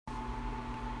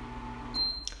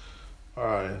All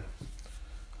right.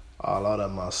 Our Lord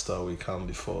and Master, we come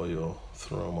before your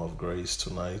throne of grace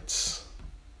tonight.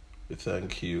 We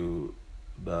thank you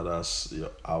that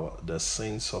the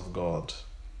saints of God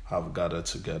have gathered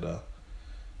together,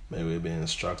 may we be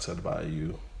instructed by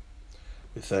you.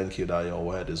 We thank you that your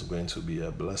word is going to be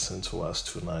a blessing to us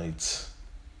tonight.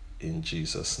 In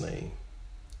Jesus' name.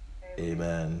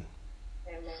 Amen.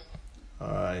 Amen.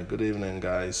 All right. Good evening,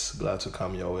 guys. Glad to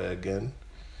come your way again.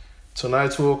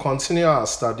 Tonight we will continue our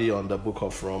study on the book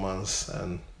of Romans,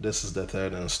 and this is the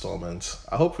third installment.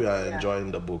 I hope we are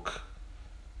enjoying the book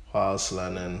whilst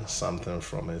learning something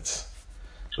from it.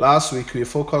 Last week we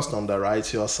focused on the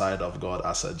righteous side of God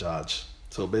as a judge.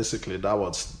 So basically that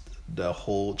was the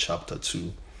whole chapter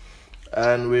 2.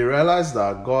 And we realized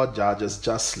that God judges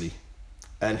justly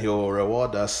and he will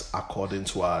reward us according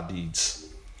to our deeds.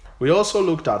 We also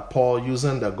looked at Paul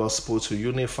using the gospel to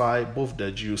unify both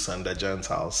the Jews and the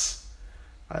Gentiles.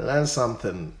 I learned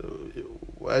something.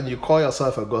 When you call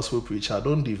yourself a gospel preacher,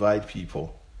 don't divide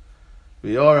people.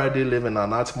 We already live in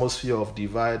an atmosphere of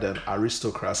divide and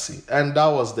aristocracy. And that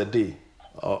was the day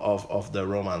of the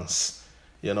Romans.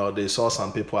 You know, they saw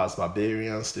some people as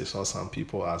barbarians. They saw some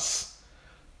people as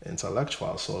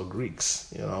intellectuals or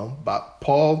Greeks, you know. But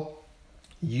Paul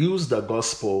used the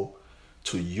gospel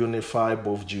to unify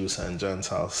both Jews and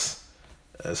Gentiles,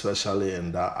 especially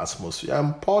in that atmosphere.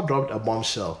 And Paul dropped a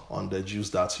bombshell on the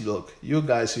Jews that, look, you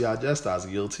guys, you are just as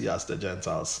guilty as the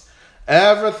Gentiles.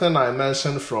 Everything I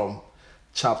mentioned from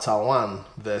chapter 1,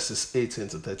 verses 18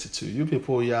 to 32, you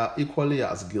people, you are equally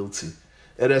as guilty.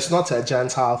 It is not a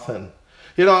Gentile thing.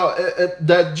 You know,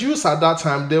 the Jews at that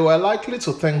time, they were likely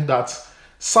to think that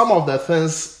some of the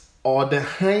things or the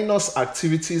heinous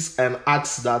activities and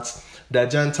acts that the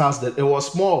Gentiles did, it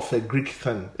was more of a Greek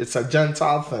thing. It's a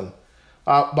Gentile thing.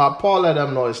 But Paul let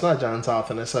them know it's not a Gentile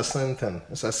thing, it's a sin thing.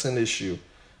 It's a sin issue.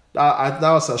 That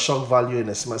was a shock value in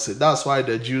his message. That's why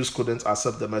the Jews couldn't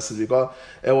accept the message, because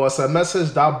it was a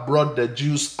message that brought the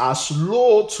Jews as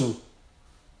low to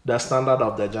the standard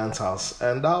of the Gentiles.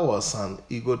 And that was an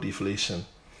ego deflation.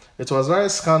 It was very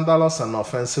scandalous and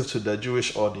offensive to the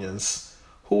Jewish audience,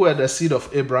 who were the seed of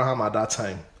Abraham at that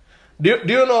time. Do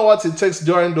you know what it takes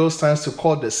during those times to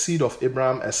call the seed of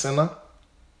Abraham a sinner?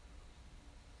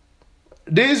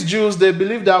 These Jews, they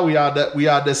believe that we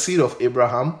are the seed of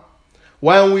Abraham.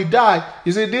 When we die,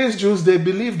 you see, these Jews, they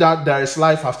believe that there is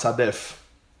life after death.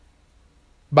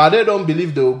 But they don't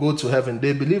believe they will go to heaven.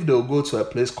 They believe they will go to a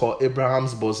place called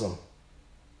Abraham's bosom.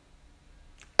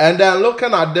 And then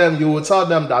looking at them, you will tell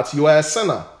them that you are a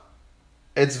sinner.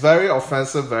 It's very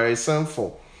offensive, very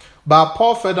sinful. But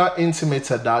Paul further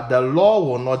intimated that the law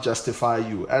will not justify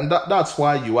you. And that's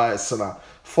why you are a sinner.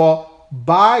 For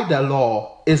by the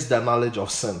law is the knowledge of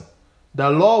sin.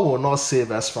 The law will not save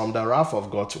us from the wrath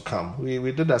of God to come.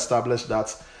 We did establish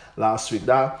that last week.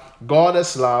 That God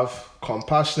is love,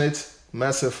 compassionate,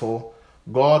 merciful.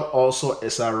 God also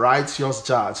is a righteous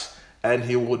judge. And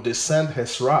he will descend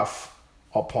his wrath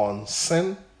upon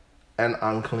sin and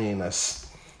uncleanness.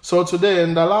 So today,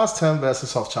 in the last 10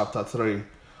 verses of chapter 3,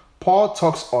 Paul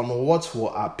talks on what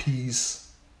will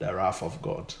appease the wrath of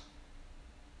God.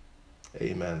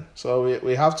 Amen. So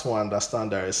we have to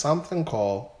understand there is something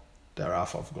called the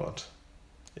wrath of God.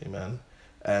 Amen.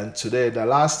 And today, the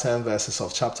last 10 verses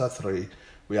of chapter 3,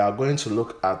 we are going to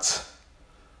look at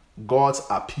God's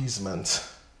appeasement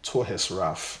to his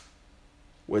wrath,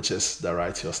 which is the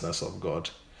righteousness of God.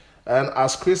 And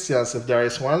as Christians, if there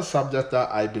is one subject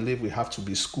that I believe we have to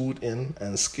be schooled in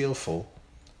and skillful,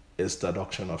 it's the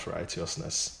doctrine of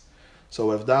righteousness. So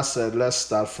with that said, let's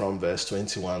start from verse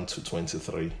 21 to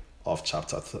 23 of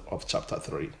chapter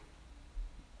 3.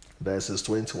 Verses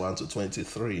 21 to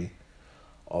 23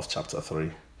 of chapter 3.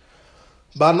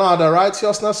 But now the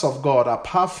righteousness of God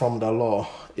apart from the law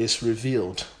is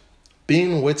revealed,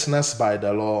 being witnessed by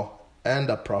the law and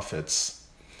the prophets,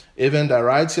 even the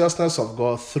righteousness of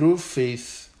God through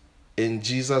faith in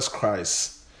Jesus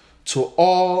Christ, to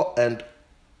all and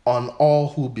on all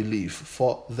who believe,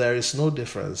 for there is no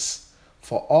difference,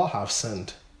 for all have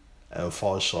sinned and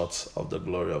fall short of the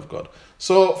glory of God.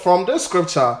 So from this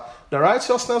scripture, the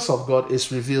righteousness of God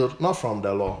is revealed not from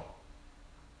the law.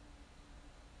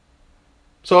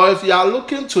 So if you are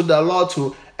looking to the law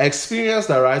to experience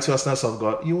the righteousness of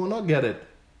God, you will not get it.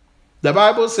 The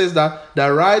Bible says that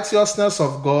the righteousness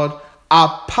of God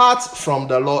apart from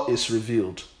the law is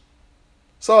revealed.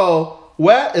 So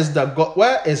where is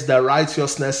the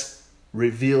righteousness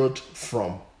revealed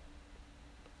from?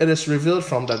 It is revealed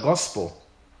from the gospel.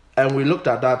 And we looked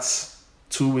at that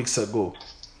 2 weeks ago.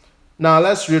 Now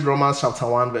let's read Romans chapter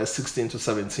 1 verse 16 to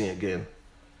 17 again.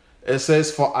 It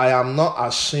says, "For I am not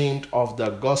ashamed of the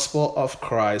gospel of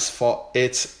Christ, for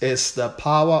it is the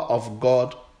power of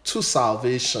God to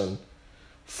salvation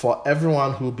for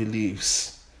everyone who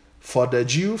believes, for the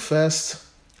Jew first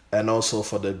and also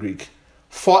for the Greek.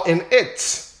 For in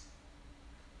it,"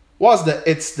 what's the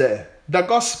 "it's" there? The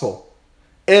gospel.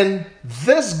 "In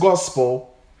this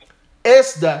gospel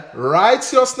is the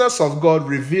righteousness of God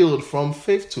revealed from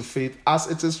faith to faith, as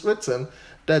it is written,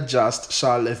 the just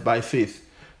shall live by faith."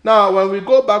 Now, when we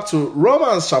go back to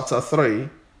Romans chapter 3,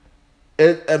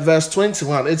 verse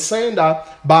 21, it's saying that,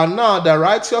 "But now the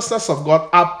righteousness of God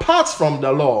apart from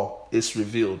the law is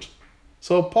revealed."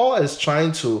 So Paul is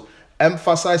trying to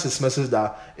emphasize his message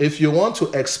that if you want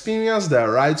to experience the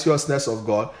righteousness of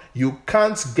God, you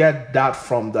can't get that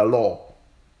from the law.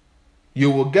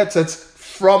 You will get it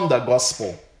from the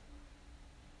gospel.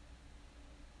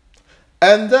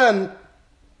 And then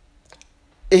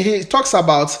he talks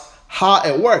about how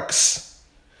it works.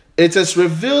 It is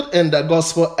revealed in the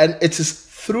gospel, and it is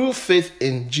through faith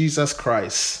in Jesus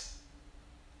Christ.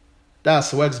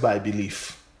 That works by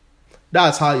belief.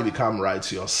 That's how you become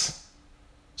righteous.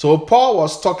 So Paul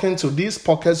was talking to these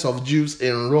pockets of Jews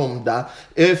in Rome that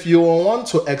if you want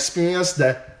to experience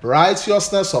the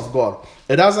righteousness of God,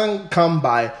 it doesn't come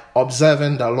by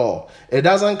observing the law. It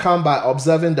doesn't come by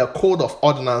observing the code of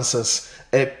ordinances.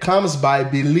 It comes by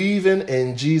believing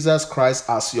in Jesus Christ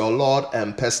as your Lord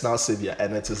and personal Savior,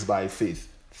 and it is by faith.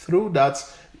 Through that,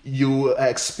 you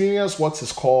experience what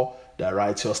is called the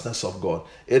righteousness of God.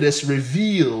 It is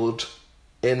revealed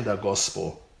in the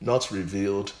gospel, not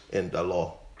revealed in the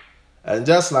law. And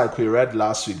just like we read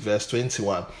last week, verse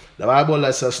 21, the Bible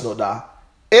lets us know that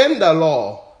in the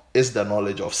law is the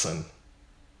knowledge of sin.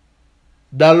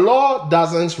 The law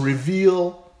doesn't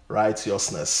reveal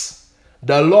righteousness.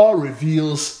 The law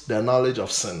reveals the knowledge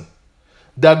of sin.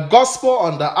 The gospel,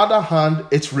 on the other hand,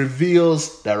 it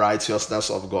reveals the righteousness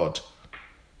of God.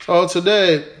 So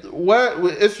today,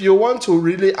 if you want to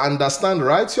really understand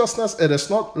righteousness, it is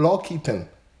not law keeping.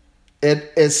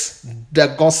 It is the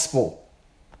gospel.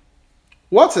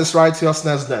 What is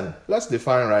righteousness then? Let's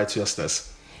define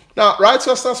righteousness. Now,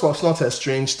 righteousness was not a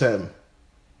strange term.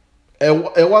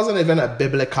 It wasn't even a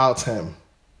biblical term.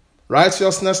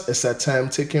 Righteousness is a term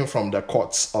taken from the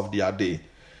courts of their day.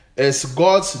 It's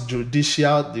God's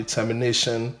judicial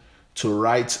determination to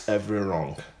right every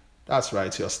wrong. That's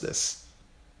righteousness.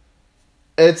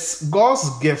 It's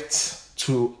God's gift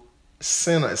to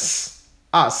sinners,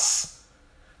 us,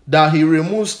 that He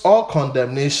removes all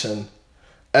condemnation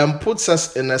and puts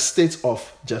us in a state of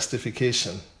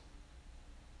justification.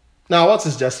 Now, what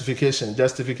is justification?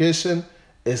 Justification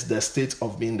is the state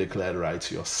of being declared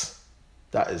righteous.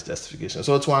 That is justification.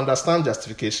 So to understand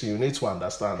justification, you need to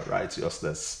understand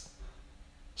righteousness.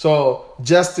 So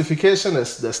justification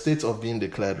is the state of being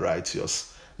declared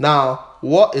righteous. Now,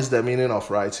 what is the meaning of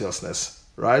righteousness?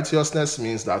 Righteousness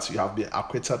means that you have been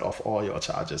acquitted of all your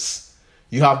charges.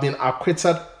 You have been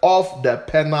acquitted of the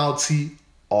penalty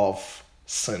of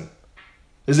sin.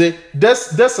 You see,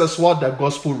 this is what the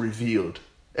gospel revealed.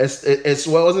 It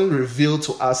wasn't revealed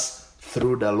to us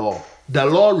through the law. The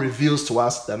law reveals to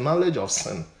us the knowledge of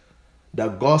sin. The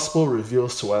gospel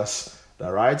reveals to us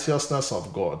the righteousness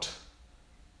of God.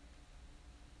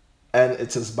 And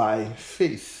it is by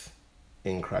faith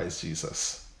in Christ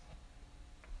Jesus.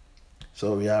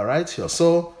 So we are right here.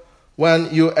 So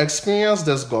when you experience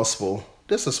this gospel,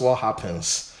 this is what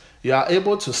happens. You are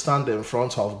able to stand in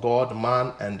front of God,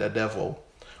 man, and the devil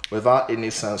without any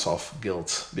sense of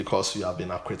guilt because you have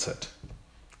been acquitted.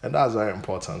 And that's very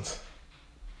important.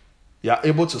 You are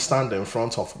able to stand in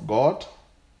front of God,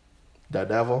 the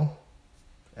devil,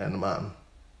 and man.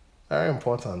 Very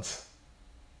important.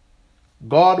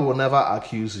 God will never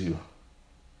accuse you.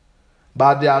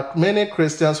 But there are many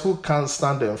Christians who can't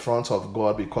stand in front of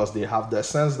God because they have the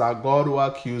sense that God will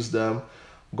accuse them,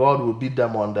 God will beat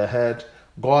them on the head,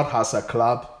 God has a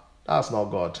club. That's not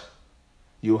God.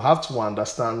 You have to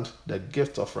understand the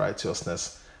gift of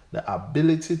righteousness, the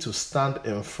ability to stand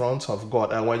in front of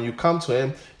God. And when you come to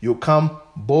Him, you come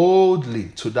boldly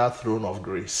to that throne of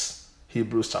grace.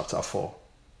 Hebrews chapter 4.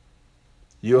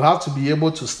 You have to be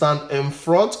able to stand in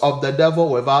front of the devil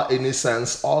without any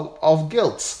sense of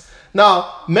guilt.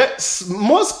 Now,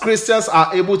 most Christians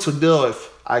are able to deal with,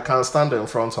 I can stand in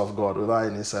front of God without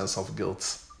any sense of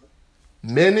guilt.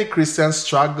 Many Christians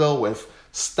struggle with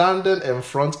standing in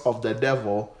front of the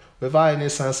devil without any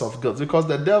sense of guilt because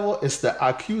the devil is the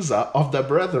accuser of the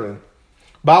brethren.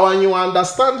 But when you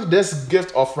understand this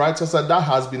gift of righteousness that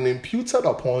has been imputed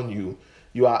upon you,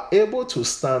 you are able to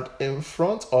stand in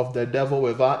front of the devil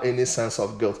without any sense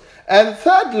of guilt. And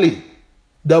thirdly,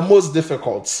 the most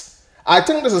difficult, I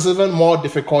think this is even more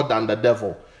difficult than the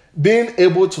devil. Being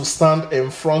able to stand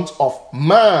in front of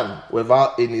man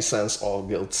without any sense or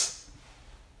guilt.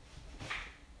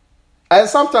 And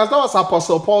sometimes that was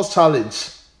Apostle Paul's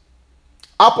challenge.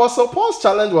 Apostle Paul's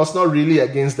challenge was not really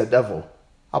against the devil.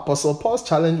 Apostle Paul's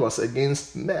challenge was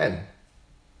against men.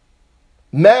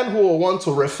 Men who will want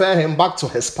to refer him back to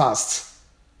his past.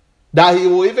 That he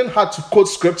will even have to quote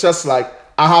scriptures like,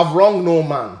 I have wronged no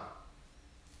man.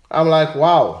 I'm like,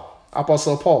 wow,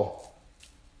 Apostle Paul,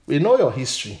 we know your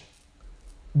history.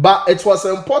 But it was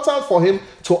important for him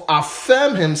to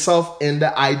affirm himself in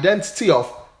the identity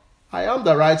of, I am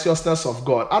the righteousness of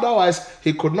God. Otherwise,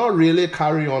 he could not really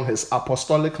carry on his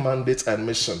apostolic mandate and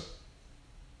mission.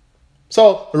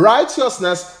 So,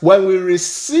 righteousness, when we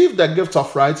receive the gift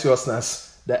of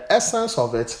righteousness, the essence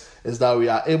of it is that we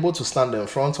are able to stand in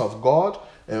front of God,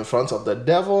 in front of the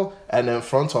devil, and in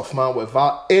front of man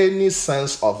without any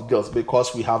sense of guilt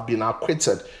because we have been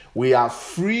acquitted. We are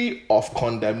free of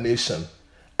condemnation.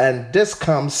 And this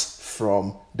comes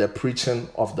from the preaching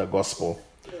of the gospel.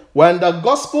 When the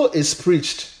gospel is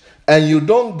preached and you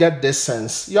don't get this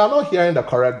sense, you are not hearing the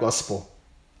correct gospel.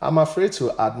 I'm afraid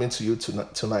to admit to you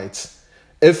tonight.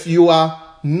 If you are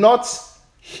not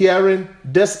hearing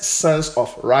this sense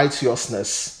of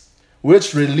righteousness,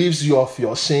 which relieves you of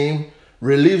your shame,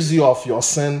 relieves you of your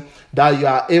sin, that you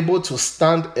are able to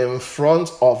stand in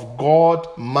front of God,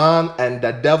 man, and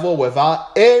the devil without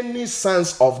any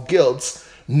sense of guilt,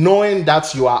 knowing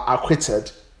that you are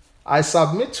acquitted, I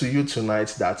submit to you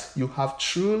tonight that you have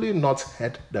truly not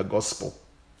heard the gospel.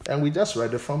 And we just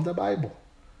read it from the Bible.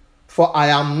 For I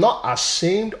am not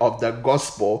ashamed of the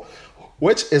gospel,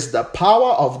 which is the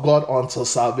power of God unto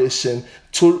salvation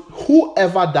to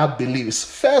whoever that believes,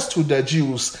 first to the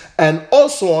Jews and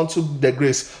also unto the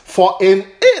Greeks. For in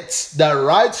it the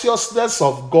righteousness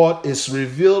of God is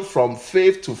revealed from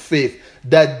faith to faith.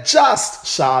 The just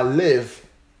shall live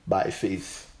by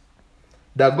faith.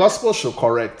 The gospel should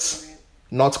correct,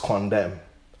 not condemn.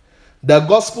 The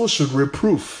gospel should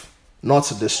reproof,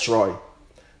 not destroy.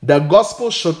 The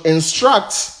gospel should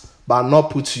instruct, but not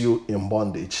put you in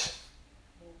bondage.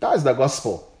 That is the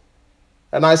gospel.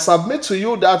 And I submit to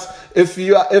you that if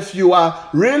you are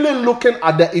really looking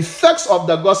at the effects of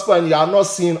the gospel and you are not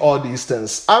seeing all these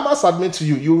things, I must admit to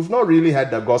you, you've not really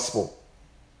heard the gospel.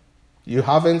 You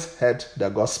haven't heard the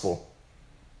gospel.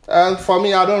 And for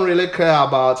me, I don't really care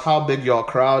about how big your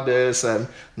crowd is and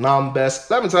numbers.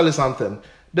 Let me tell you something.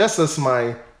 This is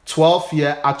my 12th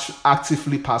year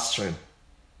actively pastoring.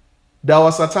 There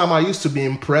was a time I used to be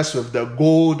impressed with the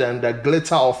gold and the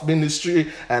glitter of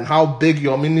ministry and how big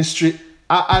your ministry.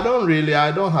 I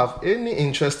don't have any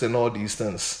interest in all these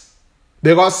things.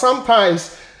 Because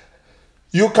sometimes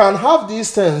you can have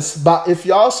these things, but if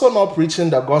you're also not preaching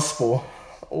the gospel,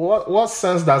 what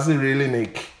sense does it really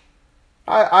make?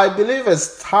 I believe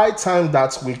it's high time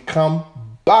that we come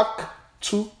back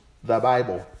to the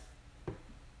Bible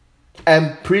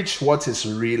and preach what is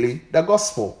really the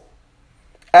gospel.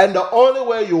 And the only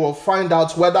way you will find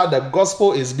out whether the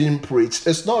gospel is being preached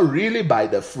is not really by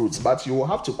the fruits, but you will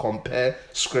have to compare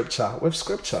scripture with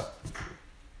scripture.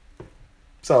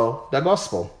 So, the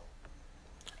gospel.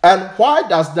 And why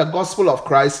does the gospel of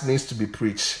Christ needs to be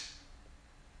preached?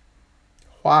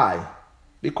 Why?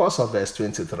 Because of verse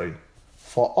 23.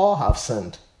 For all have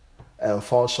sinned and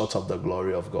fall short of the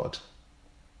glory of God.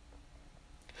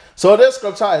 So this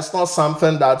scripture is not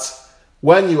something that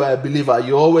when you are a believer,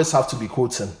 you always have to be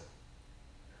quoting.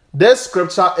 This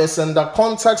scripture is in the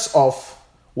context of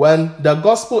when the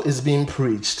gospel is being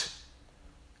preached.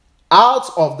 Out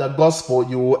of the gospel,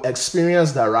 you will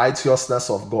experience the righteousness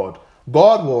of God.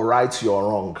 God will right your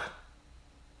wrong.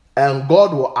 And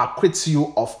God will acquit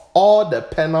you of all the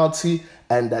penalty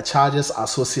and the charges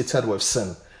associated with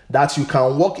sin, that you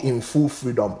can walk in full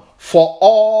freedom. For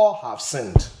all have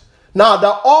sinned. Now, the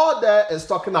all there is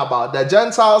talking about the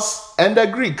Gentiles and the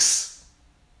Greeks.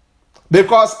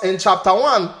 Because in chapter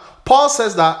 1, Paul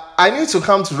says that I need to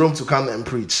come to Rome to come and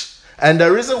preach. And the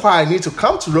reason why I need to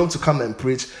come to Rome to come and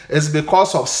preach is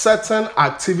because of certain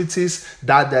activities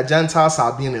that the Gentiles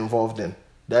are being involved in.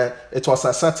 It was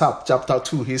a setup, chapter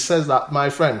 2. He says that, my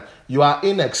friend, you are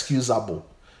inexcusable.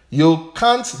 You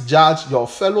can't judge your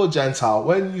fellow Gentile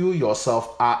when you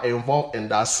yourself are involved in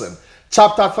that sin.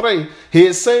 Chapter 3, he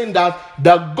is saying that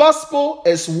the gospel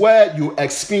is where you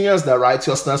experience the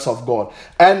righteousness of God.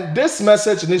 And this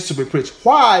message needs to be preached.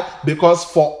 Why? Because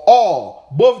for all,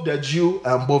 both the Jew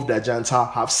and both the Gentile,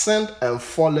 have sinned and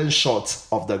fallen short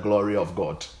of the glory of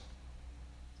God.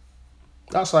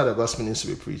 That's why the gospel needs to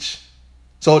be preached.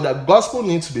 So the gospel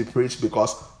needs to be preached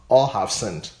because all have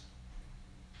sinned.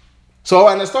 So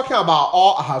when it's talking about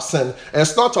all have sinned,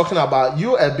 it's not talking about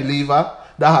you, a believer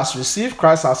that has received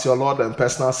Christ as your Lord and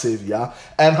personal Savior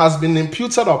and has been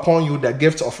imputed upon you the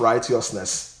gift of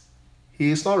righteousness. He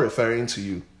is not referring to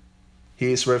you.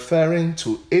 He is referring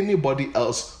to anybody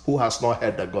else who has not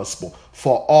heard the gospel.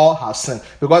 For all have sinned.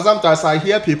 Because sometimes I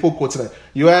hear people quoting,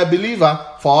 you are a believer,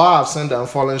 for all have sinned and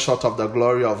fallen short of the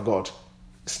glory of God.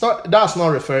 That's not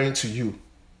referring to you.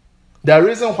 The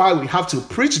reason why we have to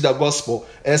preach the gospel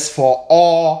is for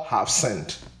all have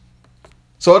sinned.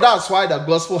 So that's why the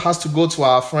gospel has to go to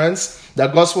our friends. The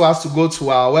gospel has to go to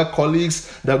our work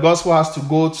colleagues. The gospel has to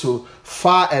go to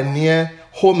far and near,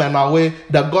 home and away.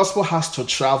 The gospel has to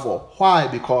travel. Why?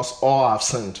 Because all have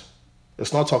sinned.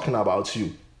 It's not talking about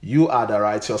you. You are the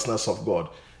righteousness of God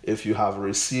if you have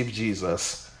received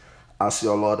Jesus as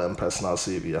your Lord and personal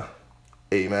Savior.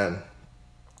 Amen.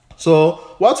 So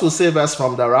what will save us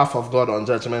from the wrath of God on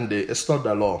Judgment Day is not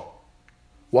the law.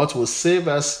 What will save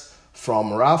us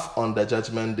from wrath on the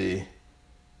Judgment Day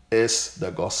is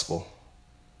the gospel.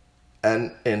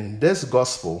 And in this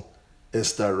gospel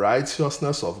is the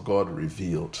righteousness of God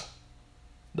revealed.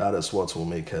 That is what will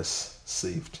make us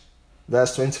saved.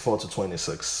 Verse 24 to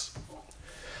 26.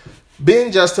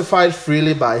 Being justified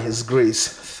freely by his grace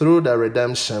through the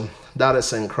redemption that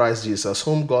is in Christ Jesus,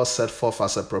 whom God set forth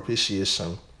as a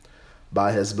propitiation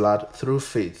by his blood through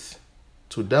faith,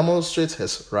 to demonstrate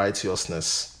his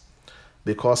righteousness.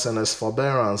 Because in his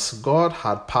forbearance, God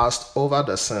had passed over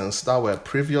the sins that were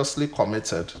previously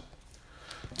committed,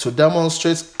 to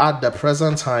demonstrate at the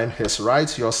present time his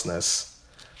righteousness,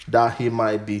 that he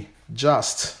might be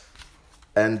just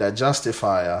and the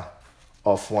justifier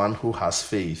of one who has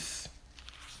faith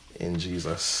in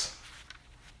Jesus.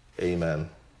 Amen.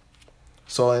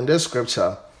 So in this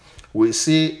scripture, we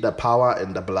see the power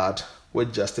in the blood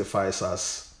which justifies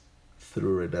us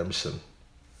through redemption.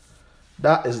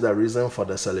 That is the reason for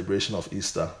the celebration of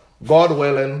Easter. God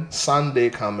willing, Sunday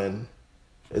coming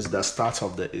is the start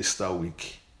of the Easter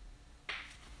week.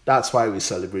 That's why we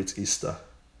celebrate Easter.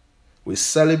 We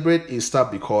celebrate Easter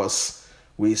because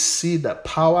we see the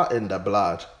power in the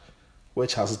blood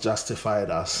which has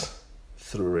justified us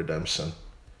through redemption.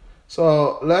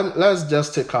 So let's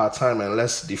just take our time and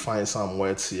let's define some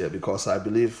words here, because I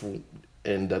believe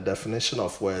in the definition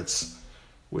of words,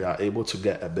 we are able to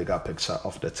get a bigger picture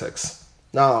of the text.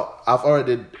 Now, I've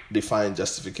already defined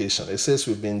justification. It says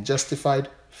we've been justified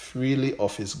freely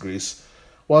of his grace.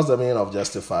 What's the meaning of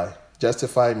justify?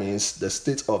 Justify means the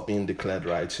state of being declared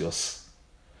righteous.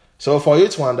 So for you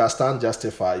to understand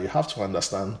justify, you have to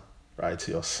understand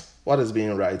righteous. What is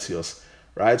being righteous?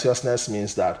 Righteousness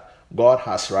means that God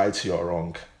has right your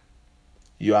wrong.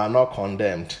 You are not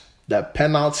condemned. The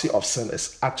penalty of sin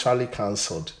is actually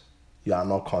cancelled. You are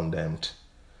not condemned.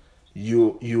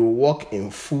 You walk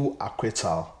in full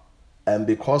acquittal. And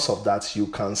because of that, you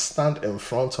can stand in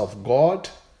front of God,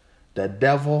 the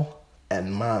devil,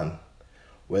 and man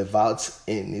without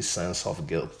any sense of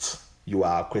guilt. You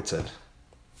are acquitted.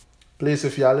 Please,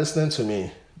 if you are listening to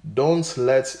me, don't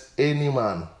let any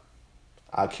man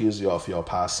accuse you of your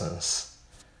past sins.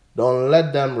 Don't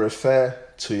let them refer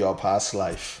to your past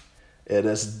life. It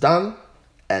is done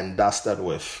and dusted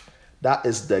with. That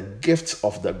is the gift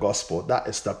of the gospel. That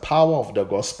is the power of the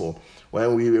gospel.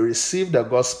 When we receive the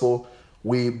gospel,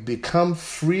 we become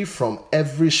free from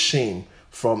every shame,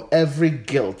 from every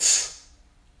guilt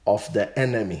of the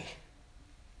enemy,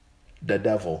 the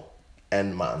devil,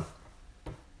 and man.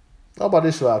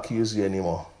 Nobody should accuse you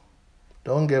anymore.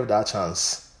 Don't give that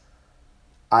chance.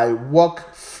 I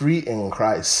walk free in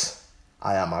Christ.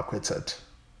 I am acquitted.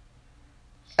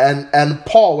 And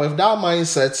Paul, with that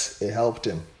mindset, it helped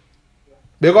him.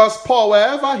 Because Paul,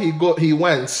 wherever he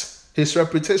went, his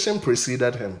reputation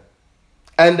preceded him.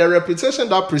 And the reputation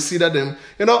that preceded him,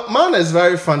 man is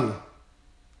very funny.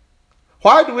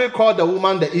 Why do we call the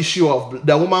woman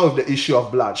woman with the issue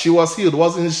of blood? She was healed,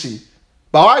 wasn't she?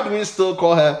 But why do we still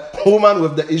call her woman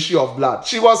with the issue of blood?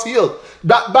 She was healed.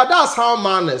 But that's how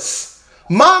man is.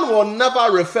 Man will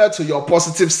never refer to your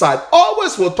positive side.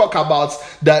 Always will talk about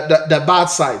the bad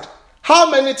side.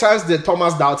 How many times did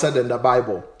Thomas doubted in the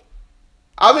Bible?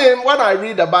 I mean, when I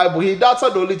read the Bible, he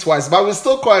doubted only twice, but we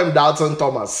still call him Doubting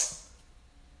Thomas.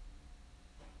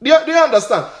 Do you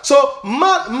understand? So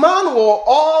man will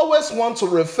always want to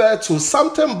refer to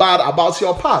something bad about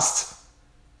your past.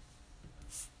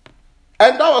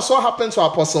 And that was what happened to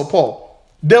Apostle Paul.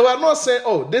 They were not saying,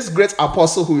 oh, this great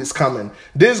apostle who is coming,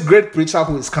 this great preacher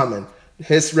who is coming.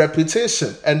 His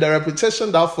reputation and the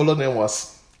reputation that followed him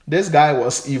was, this guy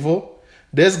was evil.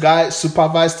 This guy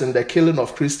supervised in the killing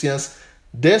of Christians.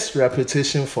 This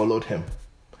reputation followed him.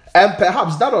 And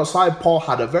perhaps that was why Paul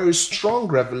had a very strong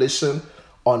revelation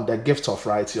on the gift of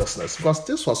righteousness, because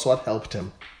this was what helped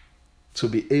him to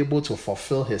be able to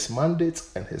fulfill his mandate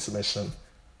and his mission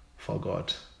for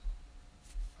God.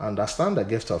 Understand the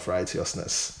gift of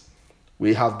righteousness.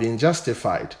 We have been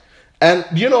justified. And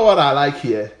you know what I like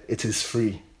here? It is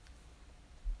free.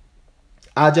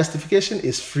 Our justification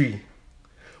is free.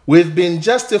 We've been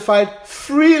justified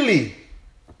freely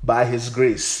by his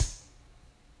grace.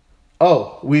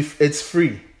 It's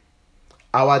free.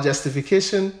 Our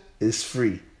justification is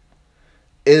free.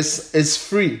 It's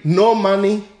free. No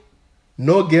money,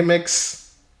 no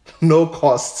gimmicks, no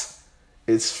cost.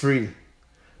 It's free.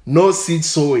 No seed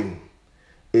sowing.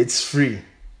 It's free.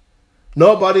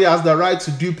 Nobody has the right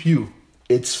to dupe you.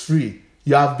 It's free.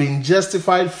 You have been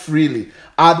justified freely.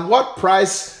 At what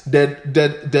price did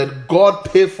God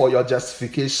pay for your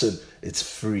justification? It's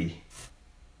free.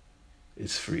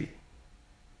 It's free.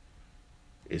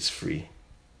 It's free.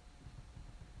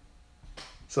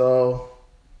 So,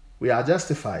 we are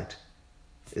justified.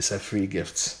 It's a free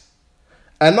gift.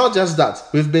 And not just that,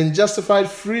 we've been justified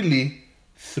freely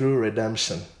through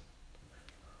redemption.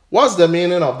 What's the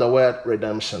meaning of the word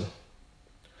redemption?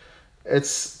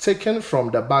 It's taken from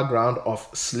the background of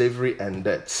slavery and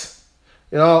debt.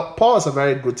 You know, Paul is a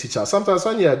very good teacher. Sometimes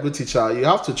when you're a good teacher, you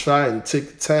have to try and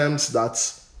take terms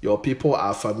that your people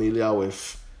are familiar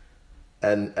with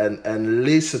and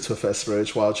lace it with a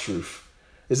spiritual truth.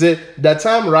 You see, the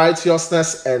term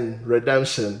righteousness and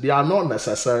redemption, they are not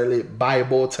necessarily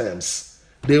Bible terms.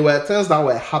 They were things that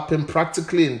were happening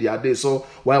practically in their day. So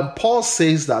when Paul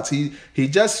says that, he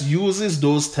just uses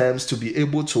those terms to be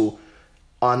able to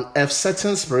unearth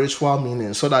certain spiritual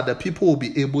meaning so that the people will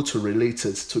be able to relate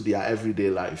it to their everyday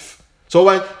life. So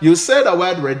when you say the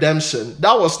word redemption,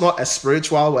 that was not a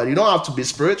spiritual word. You don't have to be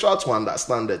spiritual to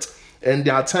understand it. In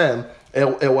their time,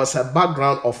 it was a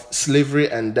background of slavery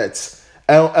and debt.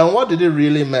 And what did it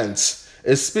really mean?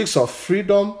 It speaks of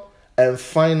freedom and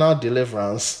final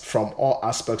deliverance from all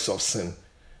aspects of sin.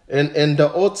 In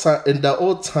the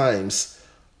old times,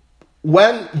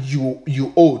 when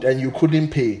you owed and you couldn't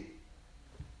pay,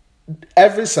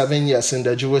 every 7 years in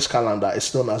the Jewish calendar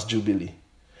is known as Jubilee.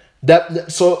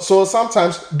 So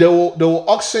sometimes they will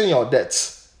auction your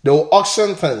debts. They will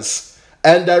auction things.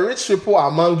 And the rich people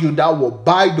among you that will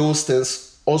buy those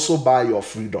things also buy your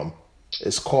freedom.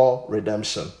 It's called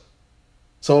redemption.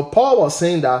 So Paul was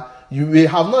saying that we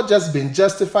have not just been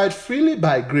justified freely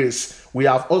by grace, we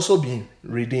have also been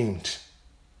redeemed.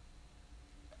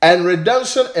 And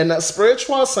redemption in a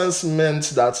spiritual sense meant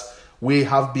that we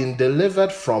have been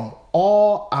delivered from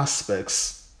all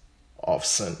aspects of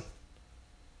sin.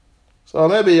 So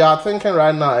maybe you are thinking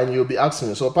right now and you'll be asking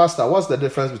me, so Pastor, what's the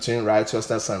difference between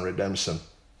righteousness and redemption?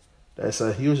 There's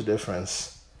a huge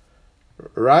difference.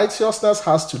 Righteousness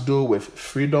has to do with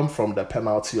freedom from the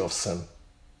penalty of sin.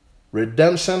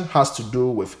 Redemption has to do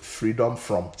with freedom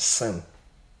from sin.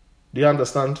 Do you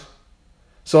understand?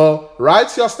 So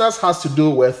righteousness has to do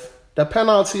with the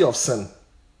penalty of sin.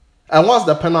 And what's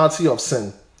the penalty of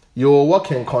sin? You will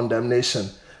walk in condemnation.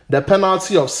 The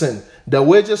penalty of sin, the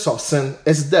wages of sin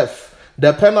is death.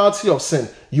 The penalty of sin,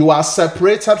 you are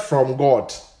separated from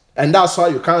God. And that's why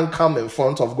you can't come in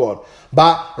front of God.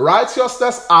 But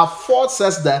righteousness affords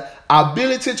us the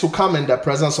ability to come in the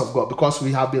presence of God because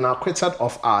we have been acquitted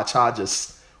of our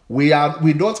charges. We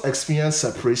don't experience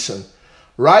separation.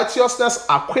 Righteousness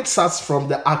acquits us from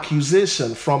the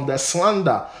accusation, from the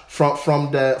slander,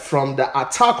 from the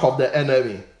attack of the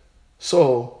enemy.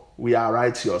 So we are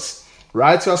righteous.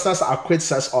 Righteousness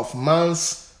acquits us of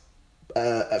man's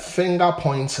finger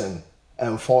pointing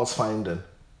and fault finding.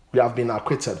 We have been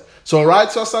acquitted. So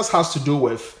righteousness has to do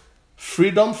with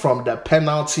freedom from the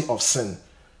penalty of sin.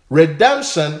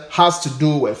 Redemption has to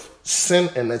do with sin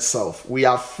in itself. We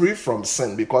are free from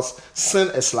sin because sin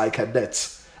is like a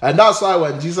debt. And that's why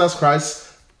when Jesus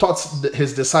Christ taught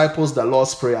his disciples the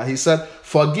Lord's Prayer, he said,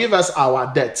 forgive us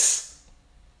our debts.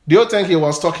 Do you think he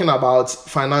was talking about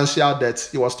financial debt?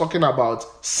 He was talking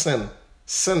about sin.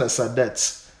 Sin is a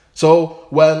debt. So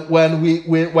when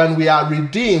we are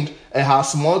redeemed, it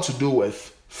has more to do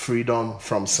with freedom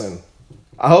from sin.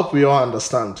 I hope we all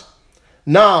understand.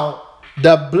 Now,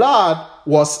 the blood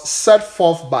was set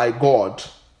forth by God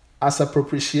as a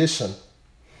propitiation.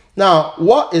 Now,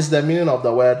 what is the meaning of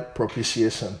the word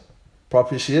propitiation?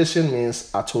 Propitiation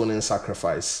means atoning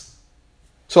sacrifice.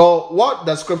 So what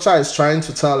the scripture is trying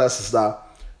to tell us is that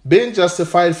being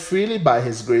justified freely by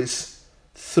his grace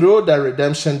through the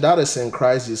redemption that is in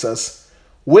Christ Jesus,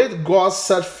 with God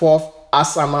set forth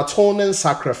as an atoning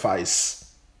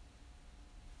sacrifice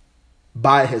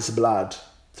by his blood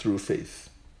through faith.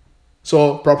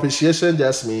 So propitiation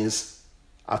just means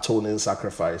atoning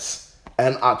sacrifice.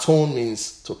 And atone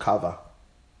means to cover.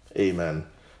 Amen.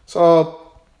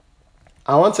 So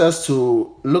I want us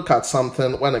to look at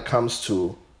something when it comes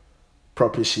to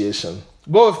propitiation.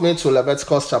 Go with me to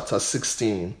Leviticus chapter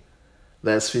 16,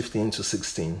 verse 15 to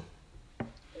 16.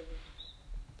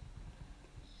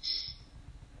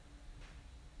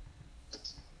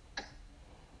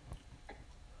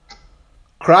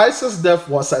 Christ's death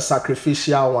was a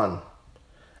sacrificial one,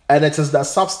 and it is the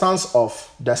substance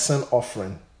of the sin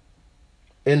offering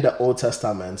in the Old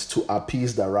Testament to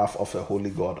appease the wrath of a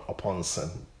holy God upon sin.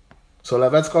 So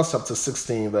Leviticus chapter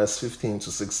 16, verse 15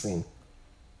 to 16.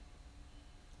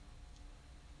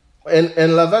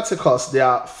 In Leviticus, there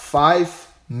are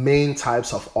 5 main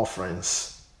types of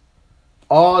offerings.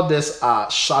 All these are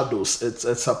shadows.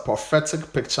 It's a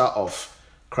prophetic picture of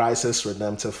Christ's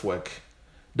redemptive work.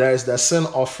 There is the sin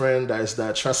offering, there is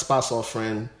the trespass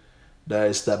offering, there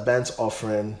is the burnt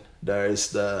offering, there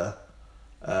is the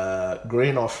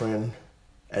grain offering,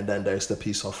 and then there is the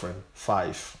peace offering.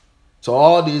 5. So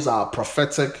all these are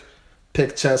prophetic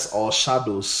pictures or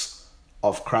shadows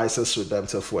of Christ's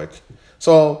redemptive work.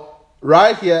 So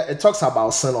right here, it talks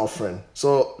about sin offering.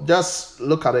 So just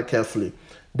look at it carefully.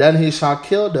 Then he shall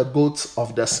kill the goat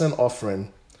of the sin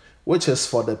offering, which is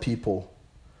for the people.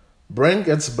 Bring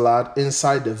its blood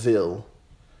inside the veil.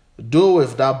 Do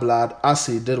with that blood as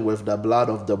he did with the blood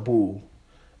of the bull,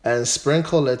 and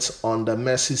sprinkle it on the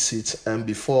mercy seat and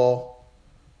before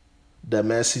the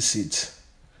mercy seat.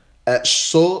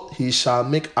 So he shall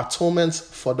make atonement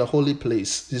for the holy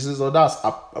place. That's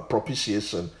a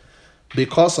propitiation.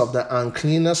 Because of the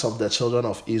uncleanness of the children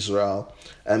of Israel,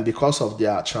 and because of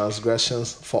their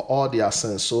transgressions for all their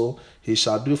sins, so he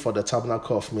shall do for the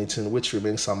tabernacle of meeting, which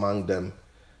remains among them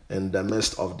in the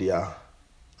midst of their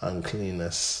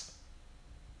uncleanness.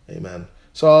 Amen.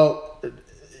 So,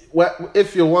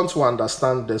 if you want to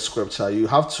understand the scripture, you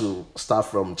have to start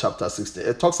from chapter 16.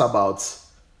 It talks about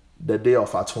the Day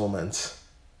of Atonement.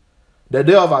 The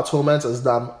Day of Atonement is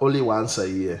done only once a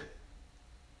year.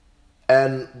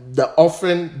 And the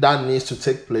offering that needs to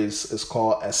take place is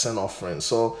called a sin offering.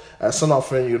 So, a sin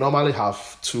offering, you normally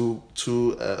have two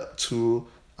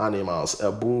animals,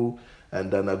 a bull and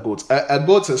then a goat. A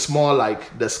goat is more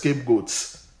like the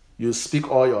scapegoat. You speak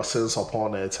all your sins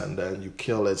upon it and then you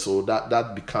kill it. So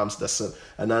that becomes the sin.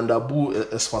 And then the bull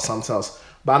is for something else.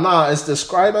 But now it's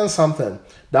describing something.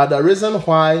 That the reason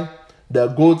why the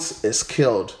goat is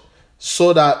killed,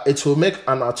 so that it will make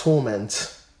an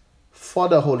atonement for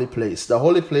the holy place. The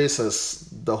holy place is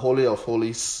the Holy of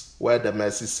Holies, where the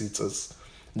mercy seat is.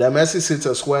 The mercy seat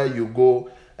is where you go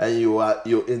and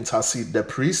you intercede. The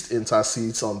priest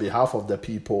intercedes on behalf of the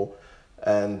people,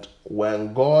 and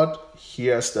when God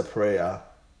hears the prayer,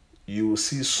 you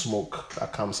see smoke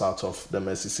that comes out of the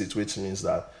mercy seat, which means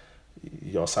that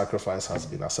your sacrifice has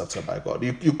been accepted by God.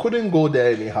 You couldn't go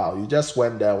there anyhow. You just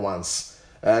went there once,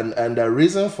 and the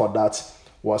reason for that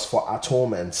was for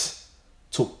atonement,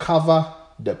 to cover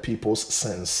the people's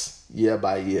sins year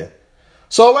by year.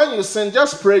 So when you sin,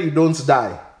 just pray you don't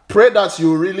die. Pray that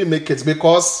you really make it,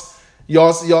 because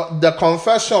the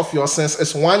confession of your sins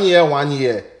is 1 year, 1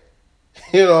 year.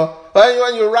 You know,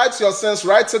 when you write your sins,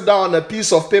 write it down on a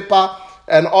piece of paper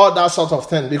and all that sort of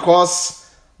thing, because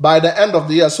by the end of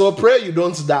the year, so pray you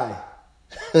don't die.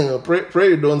 pray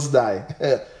you don't die,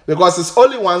 because it's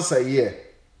only once a year,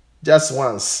 just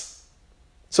once.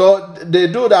 So they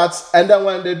do that, and then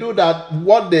when they do that,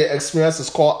 what they experience is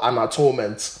called an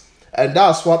atonement. And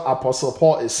that's what Apostle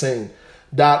Paul is saying,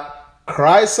 that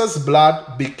Christ's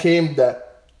blood became the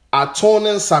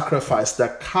atoning sacrifice, the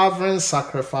covering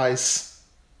sacrifice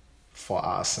for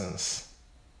our sins.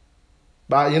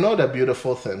 But you know the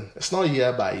beautiful thing, it's not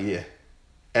year by year,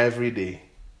 every day.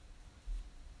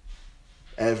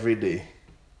 Every day.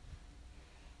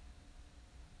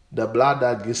 The blood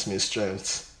that gives me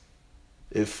strength,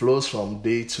 it flows from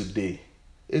day to day.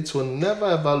 It will never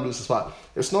ever lose its power.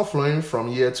 It's not flowing from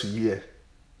year to year.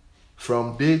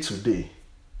 From day to day,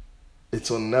 it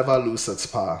will never lose its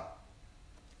power.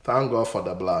 Thank God for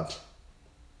the blood.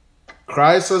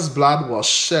 Christ's blood was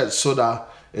shed so that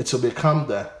it will become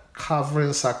the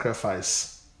covering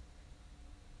sacrifice.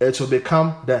 It will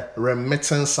become the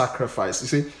remitting sacrifice. You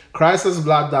see, Christ's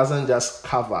blood doesn't just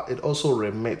cover, it also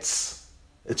remits.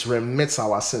 It remits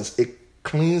our sins. It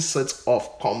cleans it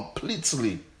off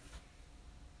completely.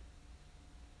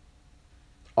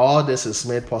 All this is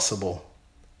made possible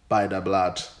by the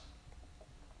blood.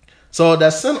 So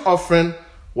the sin offering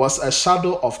was a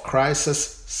shadow of Christ's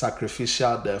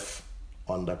sacrificial death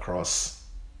on the cross.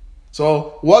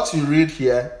 So what you read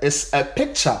here is a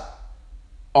picture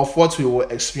of what we will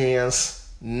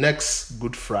experience next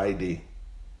Good Friday.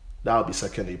 That will be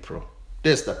 2nd April.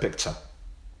 This is the picture,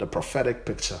 the prophetic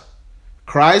picture.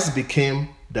 Christ became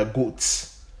the goat,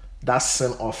 that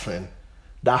sin offering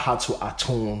that had to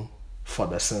atone for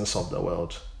the sins of the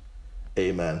world.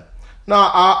 Amen. Now,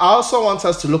 I also want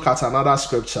us to look at another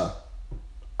scripture,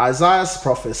 Isaiah's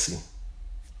prophecy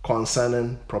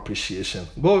concerning propitiation.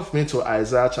 Go with me to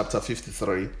Isaiah chapter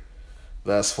 53,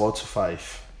 verse 4 to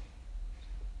 5.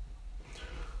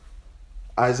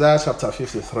 Isaiah chapter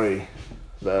 53,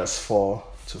 verse 4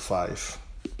 to 5.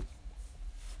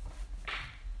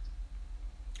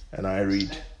 And I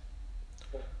read,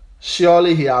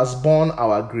 "Surely he has borne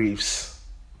our griefs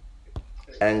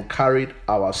and carried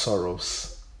our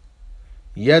sorrows.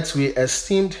 Yet we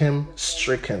esteemed him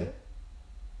stricken,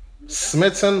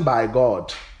 smitten by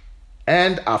God,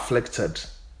 and afflicted.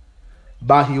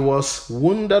 But he was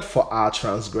wounded for our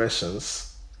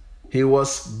transgressions. He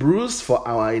was bruised for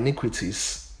our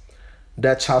iniquities.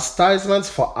 The chastisement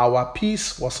for our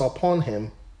peace was upon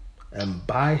him, and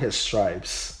by his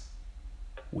stripes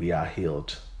we are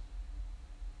healed."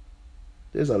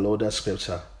 This is a loaded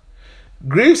scripture.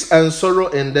 Griefs and sorrow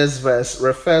in this verse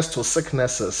refers to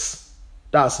sicknesses.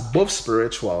 That's both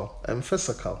spiritual and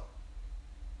physical.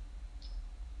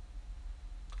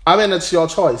 I mean, it's your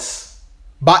choice.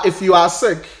 But if you are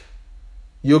sick,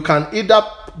 you can either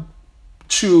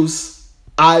choose,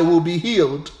 I will be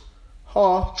healed,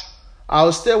 or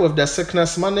I'll stay with the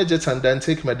sickness, manage it, and then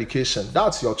take medication.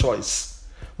 That's your choice.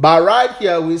 But right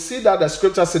here, we see that the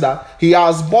scripture says that he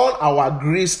has borne our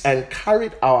griefs and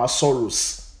carried our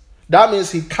sorrows. That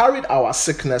means he carried our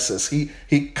sicknesses.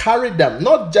 He carried them,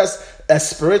 not just a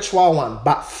spiritual one,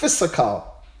 but physical,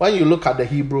 when you look at the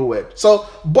Hebrew word. So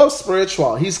both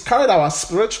spiritual. He's carried our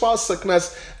spiritual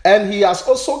sickness, and he has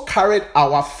also carried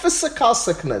our physical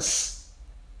sickness.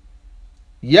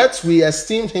 Yet we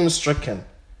esteemed him stricken.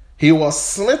 He was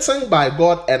smitten by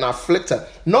God and afflicted.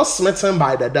 Not smitten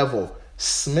by the devil,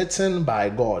 smitten by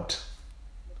God.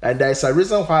 And there is a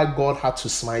reason why God had to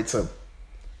smite him.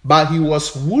 But he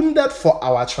was wounded for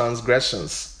our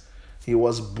transgressions. He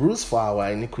was bruised for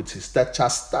our iniquities. The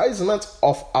chastisement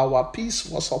of our peace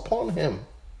was upon him.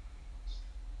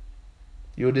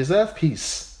 You deserve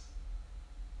peace.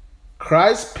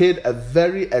 Christ paid a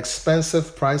very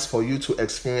expensive price for you to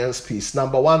experience peace.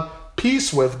 Number one,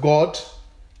 peace with God.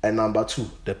 And number two,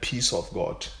 the peace of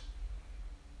God.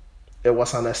 It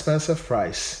was an expensive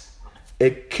price.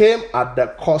 It came at the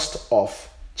cost of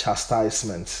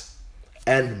chastisement.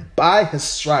 And by his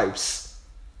stripes,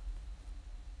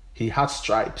 he had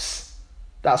stripes.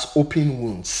 That's open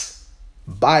wounds.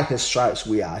 By his stripes,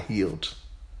 we are healed.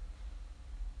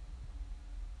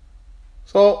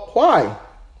 So why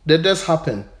did this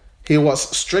happen? He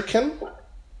was stricken.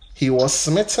 He was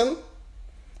smitten.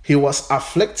 He was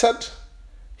afflicted.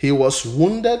 He was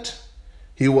wounded.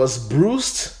 He was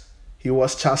bruised. He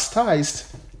was chastised.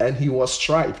 And he was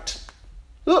striped.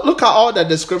 Look at all the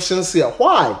descriptions here.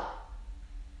 Why?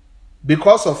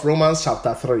 Because of Romans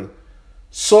chapter 3.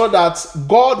 So that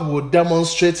God would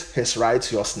demonstrate his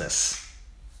righteousness.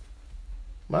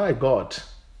 My God.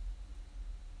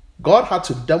 God had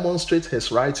to demonstrate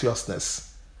his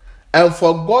righteousness. And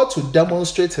for God to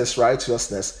demonstrate his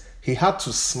righteousness, he had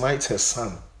to smite his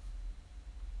son.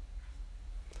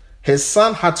 His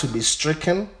son had to be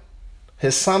stricken.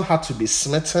 His son had to be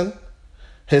smitten.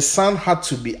 His son had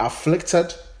to be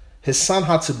afflicted. His son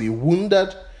had to be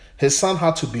wounded. His son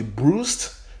had to be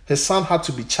bruised. His son had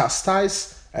to be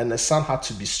chastised. And his son had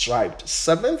to be striped.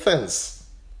 7 things.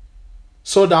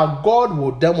 So that God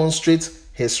will demonstrate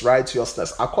his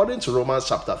righteousness, according to Romans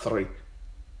chapter 3.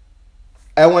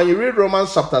 And when you read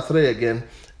Romans chapter 3 again,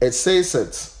 it says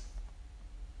it.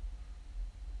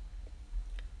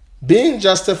 Being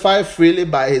justified freely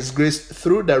by his grace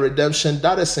through the redemption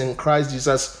that is in Christ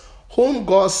Jesus, whom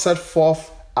God set forth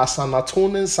as an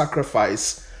atoning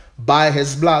sacrifice by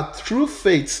his blood through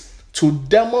faith to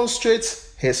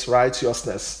demonstrate his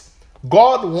righteousness.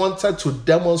 God wanted to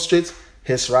demonstrate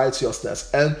his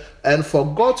righteousness. And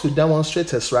for God to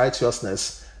demonstrate his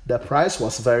righteousness, the price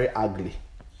was very ugly.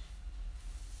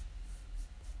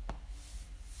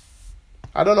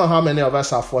 I don't know how many of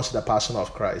us have watched The Passion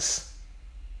of Christ.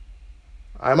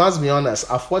 I must be honest,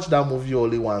 I've watched that movie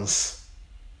only once,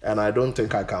 and I don't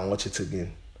think I can watch it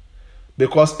again.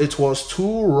 Because it was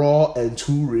too raw and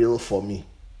too real for me.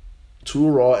 Too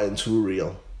raw and too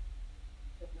real.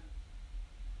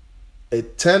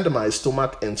 It turned my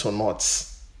stomach into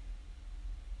knots.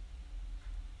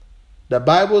 The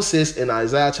Bible says in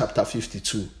Isaiah chapter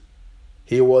 52,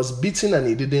 he was beaten and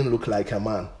he didn't look like a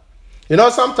man.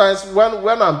 Sometimes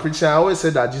when I'm preaching, I always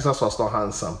say that Jesus was not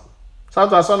handsome.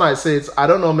 Sometimes when I say it, I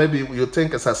don't know, maybe you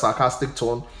think it's a sarcastic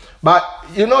tone. But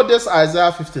this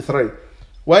Isaiah 53,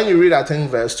 when you read, I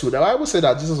think, verse 2, the Bible said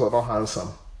that Jesus was not handsome.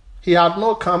 He had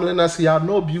no comeliness, he had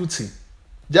no beauty.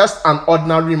 Just an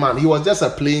ordinary man. He was just a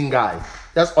plain guy.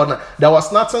 Just ordinary. There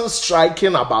was nothing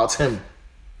striking about him.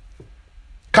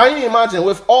 Can you imagine,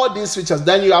 with all these features,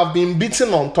 then you have been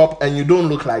beaten on top and you don't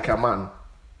look like a man?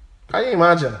 Can you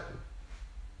imagine?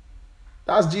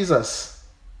 That's Jesus.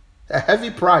 A heavy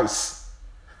price.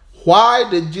 Why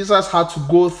did Jesus have to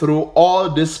go through all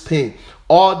this pain,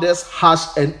 all this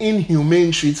harsh and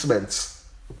inhumane treatment?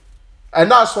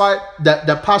 And that's why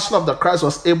the Passion of the Christ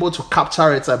was able to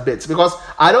capture it a bit. Because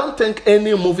I don't think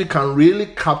any movie can really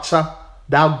capture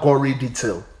that gory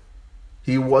detail.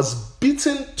 He was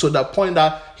beaten to the point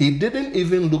that he didn't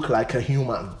even look like a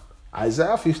human.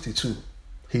 Isaiah 52.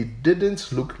 He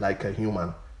didn't look like a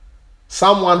human.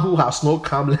 Someone who has no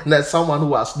comeliness, someone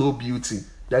who has no beauty,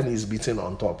 then he's beaten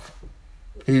on top.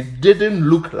 He didn't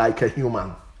look like a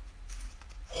human.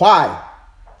 Why?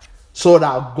 So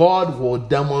that God will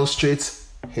demonstrate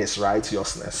his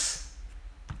righteousness.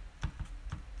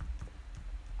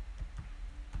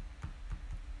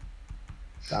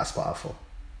 That's powerful.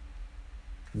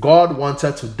 God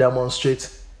wanted to demonstrate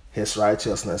his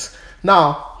righteousness.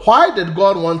 Now, why did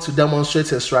God want to demonstrate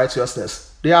his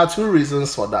righteousness? There are two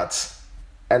reasons for that,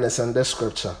 and it's in this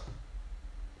scripture.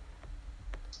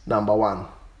 Number one,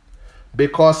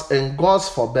 because in God's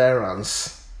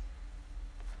forbearance,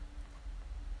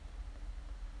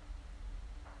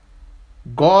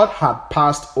 God had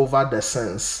passed over the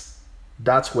sins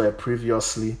that were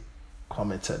previously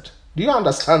committed. Do you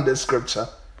understand this scripture?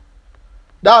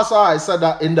 That's why I said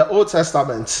that in the Old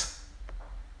Testament,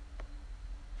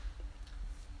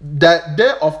 the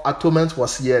Day of Atonement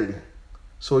was yearly.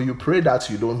 So you pray that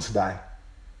you don't die.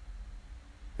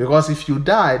 Because if you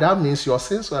die, that means your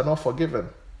sins were not forgiven.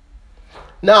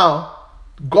 Now,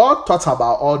 God thought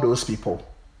about all those people.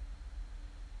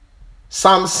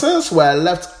 Some sins were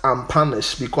left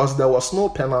unpunished because there was no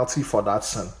penalty for that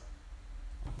sin.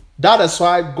 That is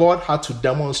why God had to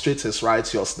demonstrate his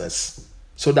righteousness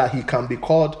so that he can be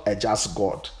called a just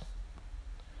God.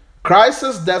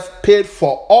 Christ's death paid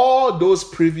for all those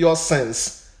previous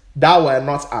sins that were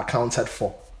not accounted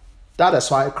for. That is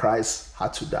why Christ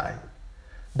had to die.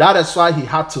 That is why he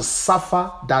had to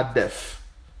suffer that death.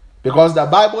 Because the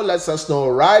Bible lets us know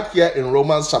right here in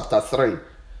Romans chapter 3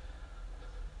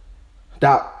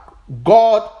 that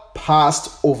God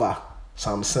passed over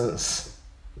some sins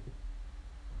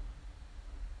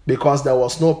because there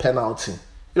was no penalty.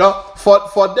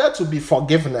 For there to be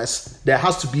forgiveness, there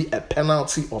has to be a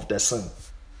penalty of the sin.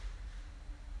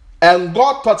 And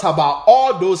God thought about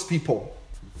all those people.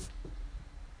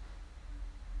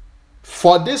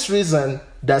 For this reason,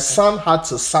 the Son had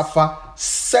to suffer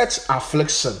such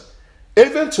affliction,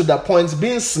 even to the point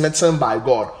being smitten by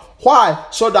God. Why?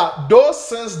 So that those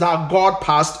sins that God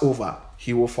passed over,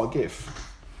 he will forgive.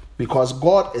 Because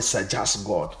God is a just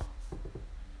God.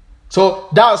 So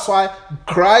that's why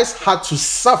Christ had to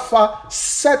suffer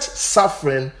such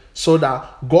suffering so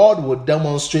that God would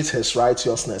demonstrate his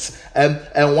righteousness. And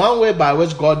one way by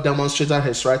which God demonstrated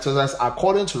his righteousness,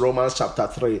 according to Romans chapter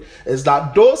 3, is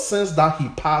that those sins that he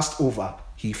passed over,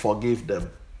 he forgave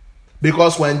them.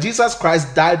 Because when Jesus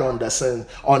Christ died on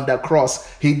the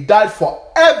cross, he died for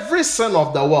every sin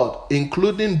of the world,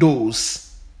 including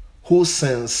those whose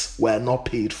sins were not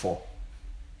paid for.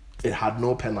 It had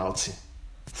no penalty.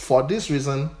 For this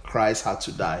reason, Christ had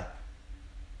to die.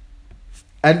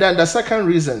 And then the second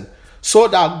reason, so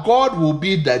that God will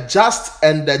be the just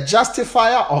and the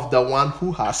justifier of the one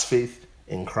who has faith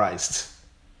in Christ.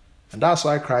 And that's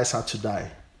why Christ had to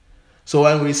die. So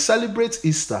when we celebrate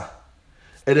Easter,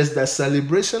 it is the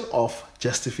celebration of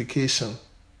justification.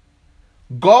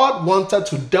 God wanted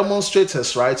to demonstrate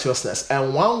his righteousness,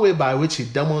 and one way by which he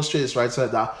demonstrates his righteousness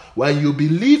is that when you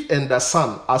believe in the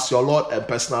Son as your Lord and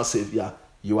personal Savior,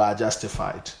 you are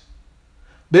justified.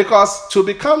 Because to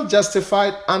become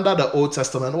justified under the Old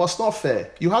Testament was not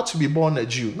fair. You had to be born a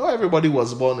Jew. Not everybody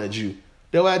was born a Jew.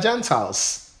 There were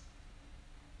Gentiles.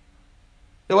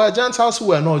 There were Gentiles who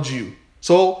were not Jew.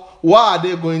 So what are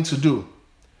they going to do?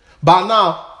 But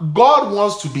now, God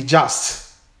wants to be just.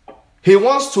 He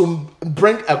wants to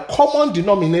bring a common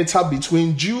denominator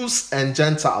between Jews and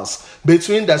Gentiles,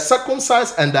 between the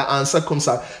circumcised and the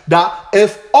uncircumcised. That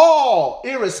if all,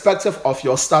 irrespective of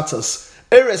your status,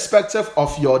 irrespective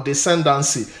of your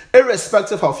descendancy,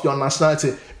 irrespective of your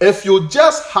nationality, if you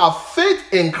just have faith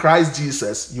in Christ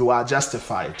Jesus, you are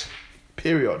justified.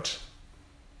 Period.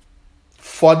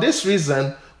 For this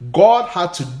reason, God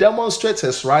had to demonstrate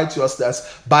his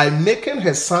righteousness by making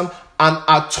his son an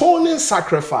atoning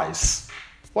sacrifice.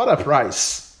 What a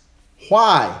price.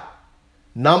 Why?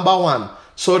 Number one,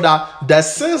 so that the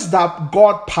sins that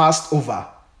God passed over,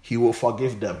 he will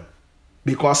forgive them.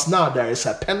 Because now there is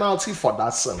a penalty for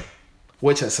that sin,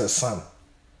 which is his son.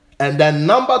 And then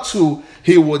number two,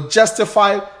 he will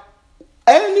justify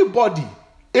anybody,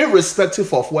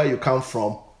 irrespective of where you come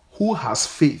from, who has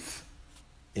faith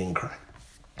in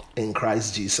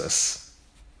Christ Jesus.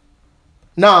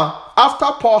 Now, after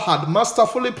Paul had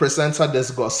masterfully presented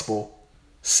this gospel,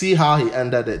 see how he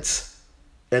ended it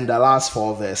in the last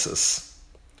 4 verses.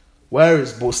 Where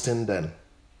is boasting then?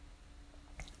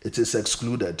 It is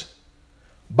excluded.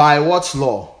 By what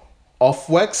law? Of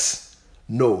works?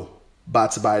 No,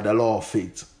 but by the law of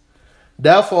faith.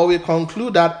 Therefore, we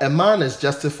conclude that a man is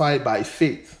justified by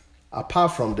faith,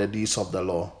 apart from the deeds of the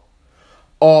law.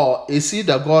 Or is he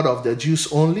the God of the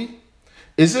Jews only?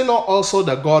 Is he not also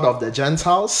the God of the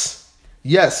Gentiles?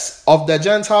 Yes, of the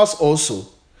Gentiles also.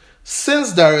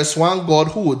 Since there is one God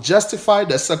who will justify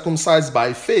the circumcised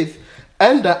by faith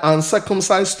and the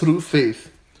uncircumcised through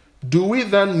faith, do we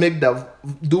then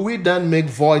make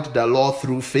void the law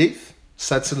through faith?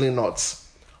 Certainly not.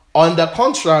 On the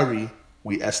contrary,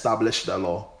 we establish the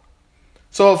law.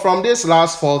 So from these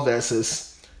last 4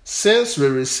 verses, since we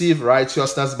receive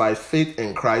righteousness by faith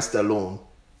in Christ alone,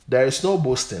 there is no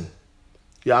boasting.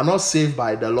 You are not saved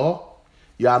by the law.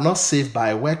 You are not saved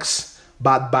by works,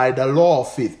 but by the law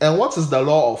of faith. And what is the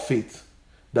law of faith?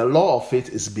 The law of faith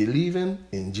is believing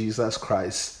in Jesus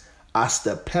Christ as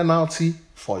the penalty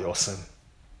for your sin.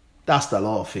 That's the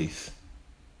law of faith.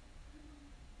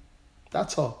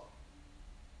 That's all.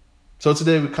 So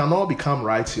today we can all become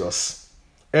righteous,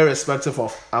 irrespective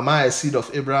of, am I a seed of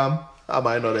Abraham? Am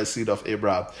I not a seed of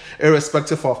Abraham?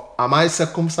 Irrespective of, am I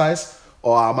circumcised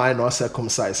or am I not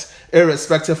circumcised?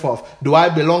 Irrespective of, do I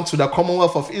belong to the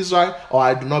Commonwealth of Israel or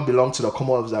I do not belong to the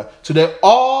Commonwealth of Israel? Today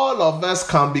all of us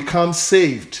can become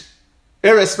saved,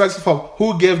 irrespective of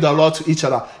who gave the law to each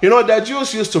other. You know, the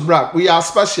Jews used to brag, we are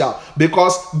special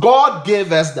because God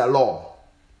gave us the law.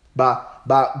 But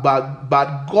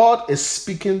God is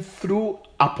speaking through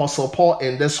Apostle Paul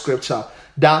in this scripture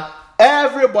that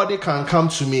everybody can come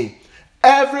to me.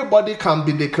 Everybody can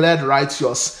be declared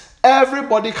righteous.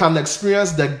 Everybody can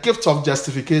experience the gift of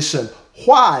justification.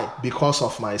 Why? Because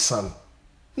of my son.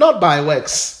 Not by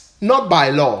works, not by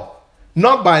law,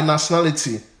 not by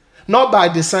nationality, not by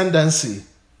descendancy,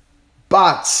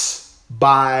 but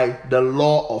by the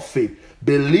law of faith.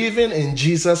 Believing in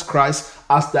Jesus Christ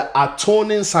as the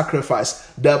atoning sacrifice,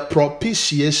 the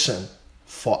propitiation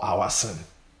for our sin.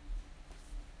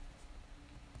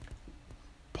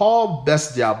 Paul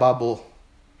burst their bubble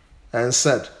and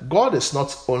said, God is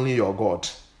not only your God,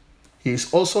 he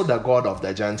is also the God of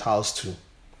the Gentiles too.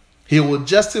 He will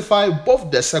justify both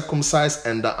the circumcised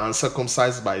and the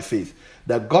uncircumcised by faith.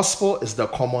 The gospel is the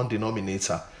common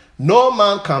denominator. No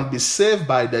man can be saved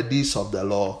by the deeds of the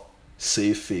law,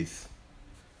 save faith.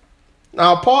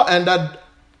 Now, Paul ended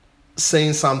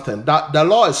saying something, that the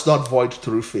law is not void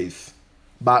through faith,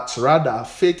 but rather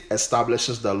faith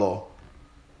establishes the law.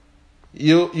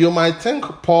 You might think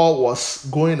Paul was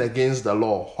going against the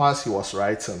law whilst he was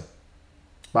writing,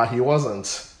 but he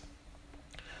wasn't.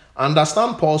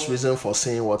 Understand Paul's reason for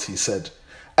saying what he said.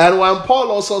 And when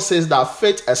Paul also says that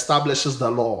faith establishes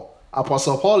the law,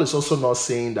 Apostle Paul is also not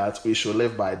saying that we should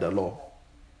live by the law.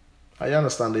 Are you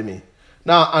understanding me?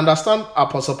 Now, understand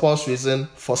Apostle Paul's reason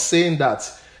for saying that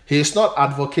he is not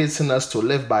advocating us to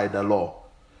live by the law.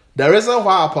 The reason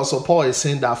why Apostle Paul is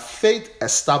saying that faith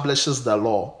establishes the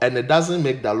law and it doesn't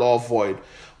make the law void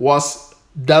was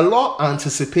the law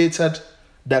anticipated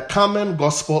the common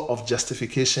gospel of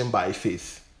justification by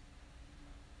faith.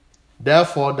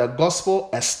 Therefore, the gospel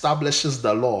establishes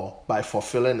the law by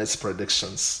fulfilling its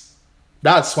predictions.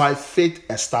 That's why faith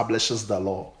establishes the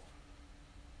law.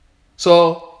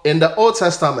 So, in the Old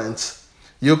Testament,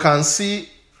 you can see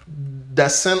the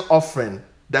sin offering,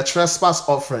 the trespass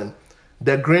offering,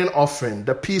 the grain offering,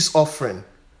 the peace offering.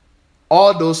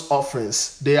 All those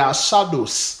offerings, they are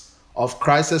shadows of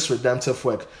Christ's redemptive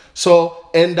work. So,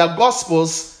 in the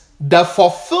Gospels, the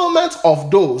fulfillment of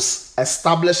those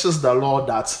establishes the law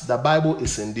that the Bible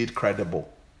is indeed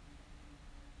credible.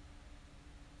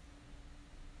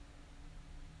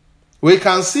 We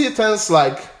can see things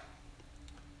like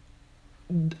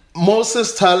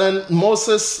Moses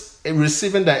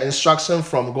receiving the instruction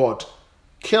from God,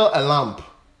 kill a lamb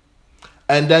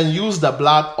and then use the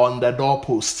blood on the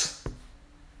doorpost.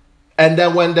 And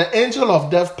then when the angel of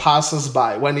death passes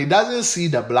by, when he doesn't see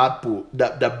the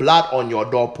blood on your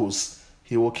doorpost,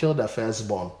 he will kill the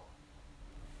firstborn.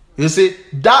 You see,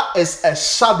 that is a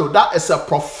shadow, that is a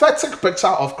prophetic picture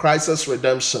of Christ's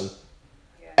redemption.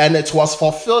 And it was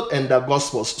fulfilled in the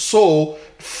Gospels. So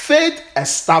faith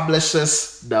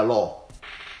establishes the law.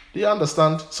 Do you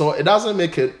understand? So it doesn't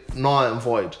make it null and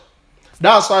void.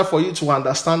 That's why for you to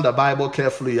understand the Bible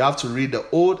carefully, you have to read the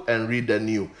Old and read the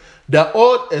New. The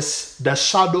Old is the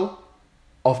shadow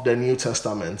of the New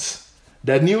Testament.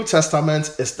 The New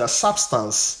Testament is the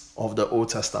substance of the Old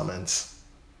Testament.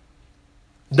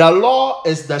 The law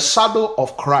is the shadow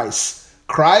of Christ.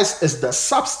 Christ is the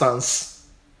substance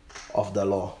of the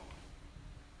law.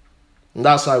 And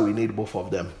that's why we need both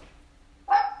of them.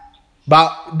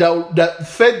 But the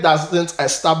faith doesn't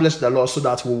establish the law so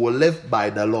that we will live by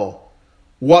the law.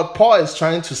 What Paul is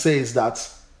trying to say is that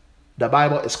the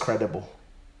Bible is credible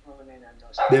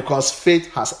because faith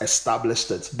has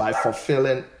established it by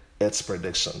fulfilling its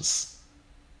predictions.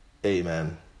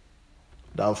 Amen.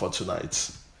 Down for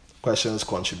tonight. Questions,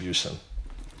 contribution.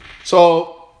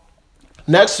 So,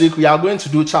 next week we are going to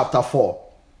do chapter 4.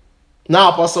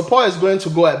 Now, Apostle Paul is going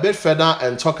to go a bit further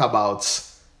and talk about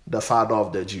the father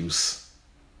of the Jews.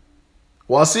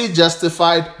 Was he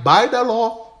justified by the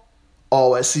law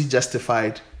or was he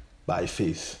justified by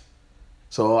faith?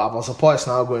 So, Apostle Paul is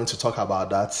now going to talk about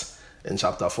that in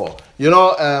chapter 4. You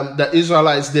know, the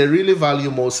Israelites, they really value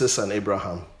Moses and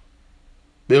Abraham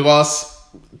because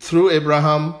through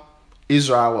Abraham,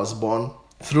 Israel was born.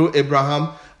 Through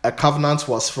Abraham, a covenant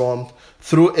was formed.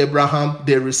 Through Abraham,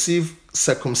 they received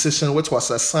circumcision, which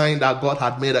was a sign that God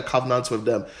had made a covenant with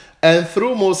them. And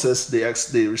through Moses,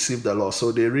 they received the law.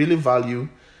 So they really value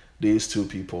these two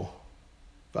people.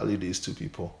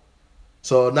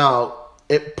 So now,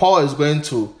 Paul is going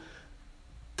to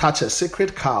touch a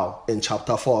sacred cow in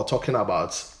chapter 4,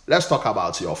 let's talk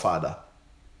about your father.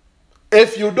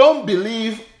 If you don't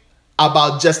believe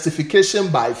about justification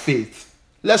by faith,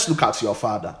 let's look at your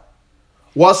father.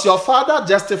 Was your father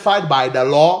justified by the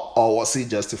law or was he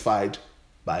justified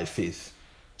by faith?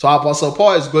 So Apostle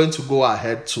Paul is going to go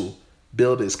ahead to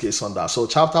build his case on that. So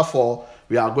chapter 4,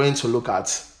 we are going to look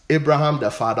at Abraham,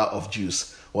 the father of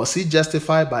Jews. Was he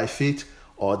justified by faith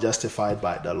or justified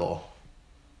by the law?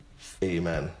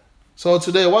 Amen. So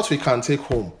today what we can take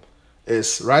home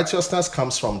is righteousness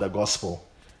comes from the gospel.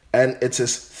 And it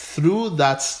is through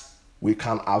that we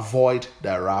can avoid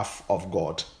the wrath of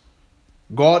God.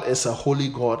 God is a holy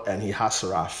God and he has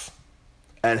wrath.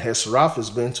 And his wrath is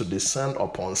going to descend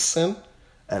upon sin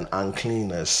and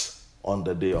uncleanness on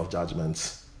the day of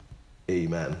judgment.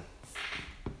 Amen.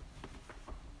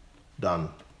 Done.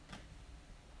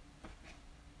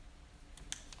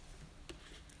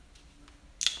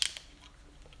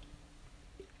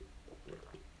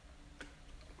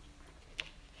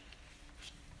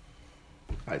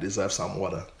 I deserve some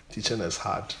water. Teaching is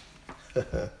hard.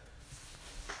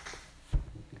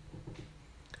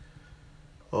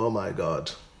 Oh my God.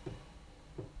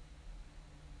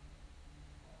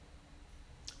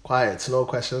 Quiet, no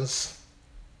questions.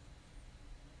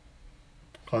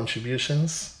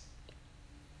 Contributions.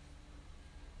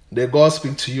 Did God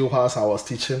speak to you whilst I was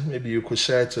teaching? Maybe you could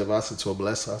share it with us, it will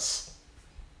bless us.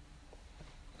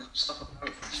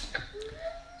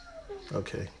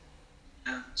 Okay.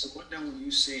 So what then would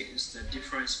you say is the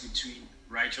difference between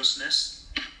righteousness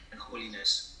and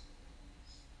holiness?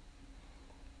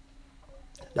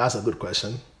 That's a good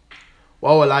question.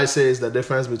 What will I say is the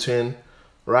difference between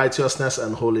righteousness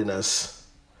and holiness?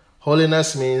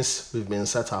 Holiness means we've been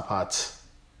set apart.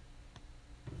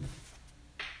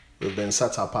 We've been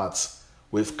set apart.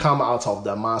 We've come out of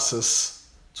the masses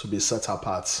to be set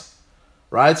apart.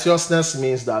 Righteousness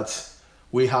means that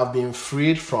we have been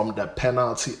freed from the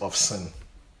penalty of sin.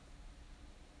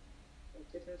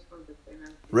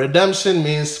 Redemption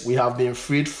means we have been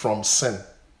freed from sin.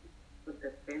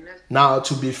 Now,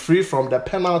 to be free from the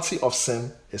penalty of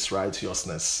sin is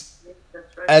righteousness.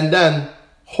 And then,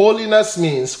 holiness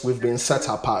means we've been set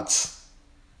apart.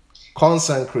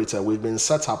 Consecrated, we've been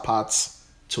set apart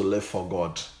to live for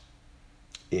God.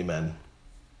 Amen.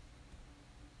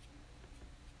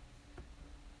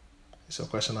 Is your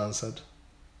question answered?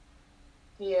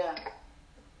 Yeah.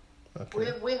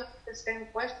 Okay. We have the same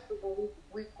question, but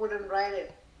we couldn't write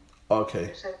it. Okay.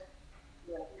 We said,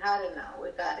 yeah, we had it now.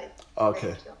 We got it.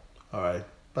 Okay. All right.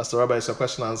 Pastor Rabbi, is your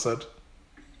question answered?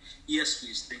 Yes,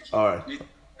 please. Thank you. All right.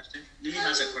 Lily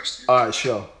has a question. All right,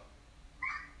 sure.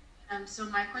 So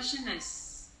my question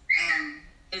is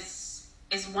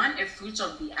one a fruit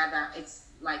of the other? It's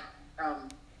like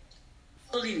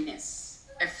holiness,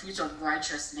 a fruit of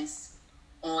righteousness,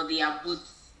 or they are both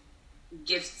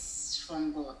gifts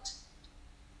from God?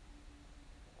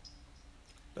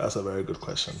 That's a very good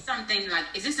question. Something like,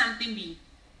 is it something we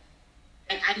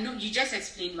I know you just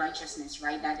explained righteousness,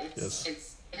 right? That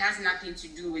it has nothing to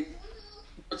do with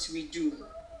what we do.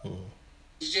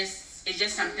 It's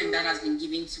just something that has been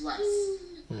given to us.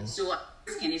 So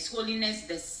and is holiness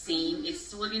the same?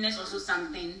 Is holiness also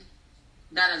something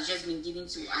that has just been given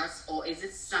to us, or is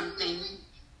it something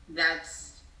that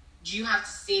do you have to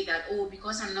say that, oh,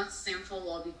 because I'm not sinful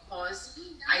or because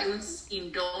I don't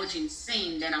indulge in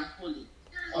sin, then I'm holy?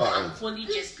 Or I'm holy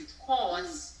just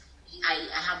because I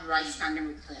have right standing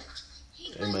with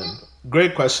God? Amen.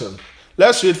 Great question.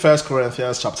 Let's read 1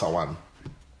 Corinthians chapter 1.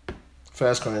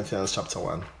 1 Corinthians chapter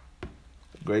 1.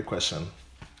 Great question.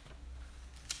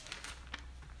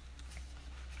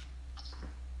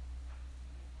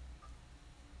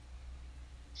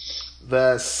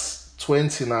 Verse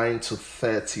 29 to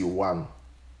 31.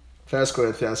 1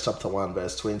 Corinthians chapter 1,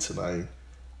 verse 29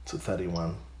 to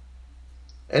 31.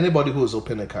 Anybody who is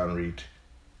open can read.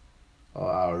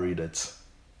 Or I'll read it.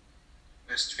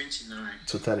 Verse 29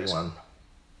 to 31.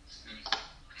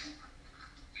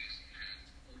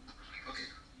 Okay.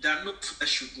 That no flesh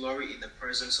should glory in the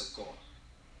presence of God,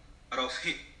 but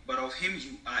of him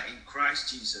you are in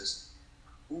Christ Jesus,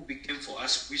 who became for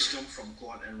us wisdom from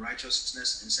God and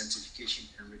righteousness and sanctification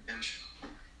and redemption.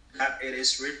 That it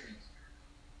is written,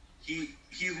 He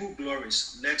who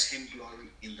glories, let him glory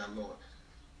in the Lord.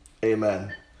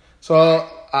 Amen. So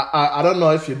I don't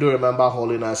know if you do remember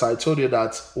holiness. I told you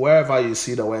that wherever you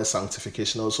see the word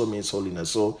sanctification also means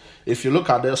holiness. So if you look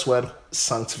at this word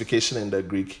sanctification in the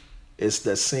Greek, it's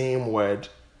the same word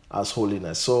as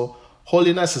holiness. So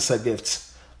holiness is a gift.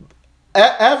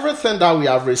 Everything that we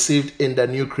have received in the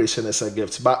new creation is a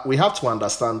gift. But we have to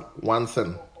understand one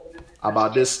thing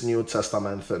about this New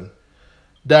Testament thing.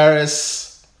 There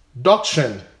is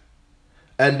doctrine,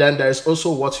 and then there is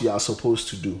also what you are supposed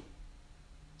to do.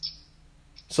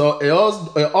 So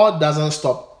it all doesn't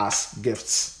stop as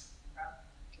gifts.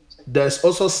 There's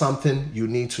also something you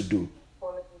need to do.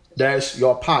 There's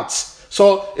your parts.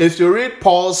 So if you read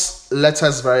Paul's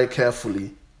letters very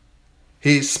carefully,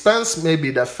 he spends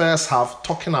maybe the first half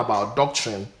talking about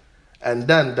doctrine, and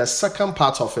then the second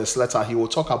part of his letter, he will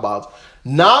talk about,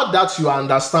 now that you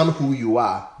understand who you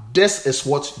are, this is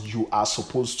what you are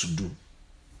supposed to do.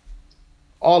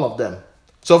 All of them.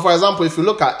 So for example, if you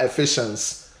look at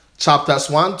Ephesians chapters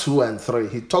 1, 2, and 3,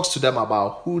 he talks to them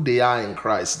about who they are in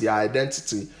Christ, their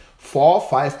identity. 4,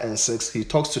 5, and 6, he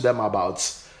talks to them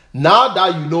about, now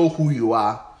that you know who you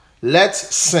are, let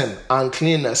sin,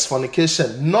 uncleanness,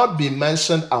 fornication not be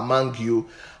mentioned among you,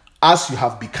 as you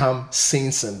have become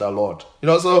saints in the Lord.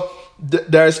 So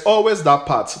there is always that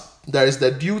part. There is the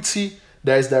duty,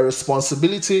 there is the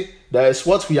responsibility, there is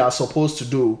what we are supposed to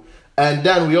do. And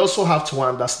then we also have to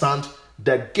understand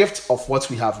the gift of what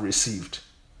we have received.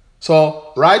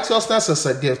 So righteousness is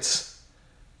a gift.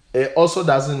 It also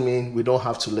doesn't mean we don't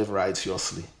have to live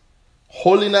righteously.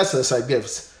 Holiness is a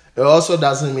gift. It also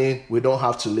doesn't mean we don't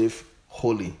have to live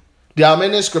holy. There are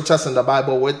many scriptures in the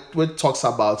Bible which talks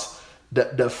about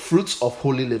the fruits of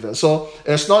holy living. So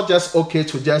it's not just okay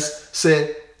to just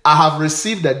say, I have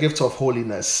received the gift of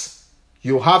holiness.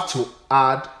 You have to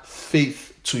add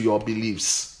faith to your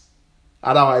beliefs.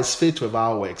 Otherwise, faith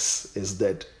without works is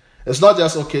dead. It's not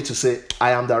just okay to say,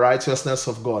 I am the righteousness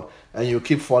of God, and you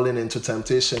keep falling into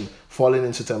temptation.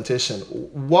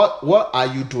 What are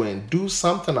you doing? Do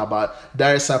something about it.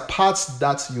 There is a part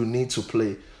that you need to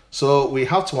play. So we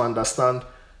have to understand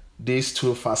these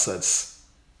two facets.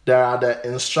 There are the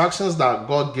instructions that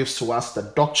God gives to us, the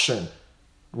doctrine,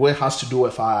 which has to do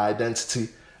with our identity.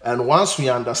 And once we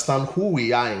understand who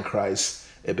we are in Christ,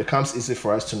 it becomes easy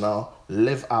for us to now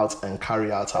live out and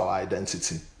carry out our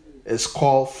identity. It's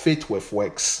called faith with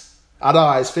works.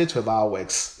 Otherwise, faith without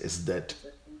works is dead.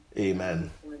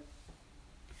 Amen.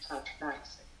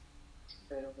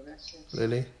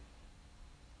 Lily?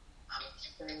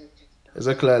 Is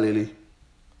it clear, Lily?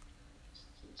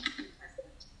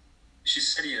 She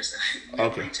said yes.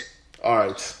 Okay. All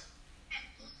right.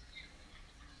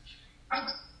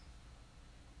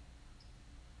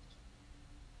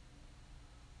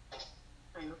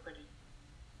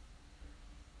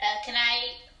 Can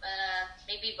I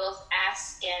maybe both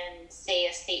ask and say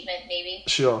a statement maybe?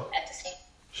 Sure. At the same.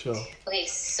 Sure. Okay,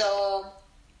 so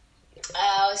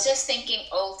I was just thinking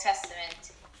Old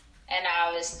Testament, and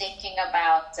I was thinking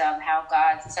about how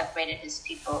God separated his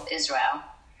people, Israel.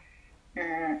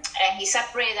 And he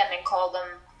separated them and called them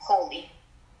holy.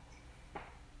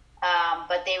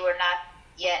 But they were not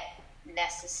yet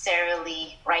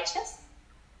necessarily righteous.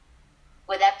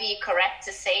 Would that be correct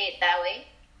to say it that way?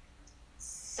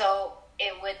 So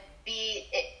it would be,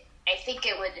 I think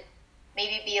it would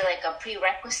maybe be like a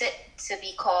prerequisite to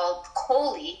be called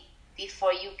holy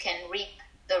before you can reap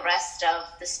the rest of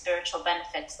the spiritual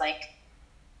benefits like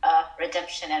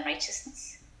redemption and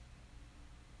righteousness?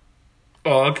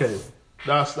 Oh, okay.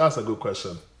 That's a good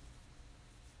question.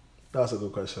 That's a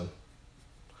good question.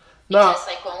 Now, because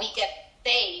like when we get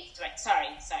saved, right? Sorry.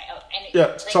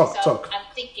 Talk. I'm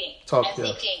thinking.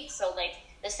 So like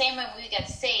the same when we get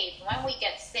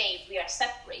saved, we are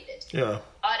separated. Yeah.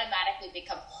 Automatically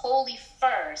become holy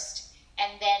first,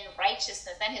 and then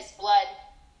righteousness. Then His blood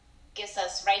gives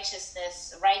us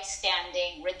righteousness, right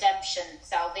standing, redemption,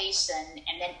 salvation,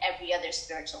 and then every other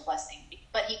spiritual blessing.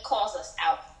 But He calls us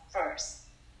out first.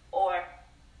 Or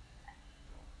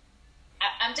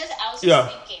I was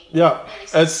just thinking. Yeah,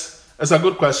 it's a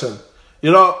good question.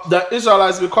 You know, the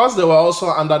Israelites, because they were also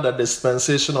under the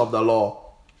dispensation of the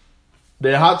law,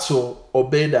 they had to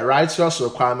obey the righteous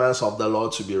requirements of the law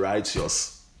to be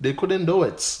righteous. They couldn't do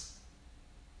it.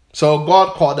 So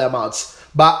God called them out.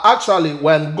 But actually,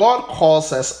 when God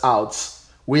calls us out,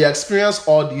 we experience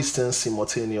all these things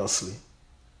simultaneously.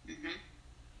 Mm-hmm.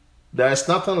 There is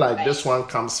nothing like this one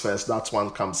comes first, that one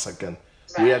comes second.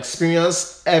 Right. We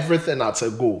experience everything at a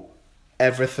go.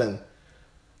 Everything.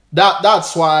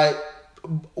 That's why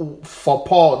for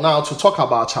Paul now to talk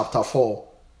about chapter 4,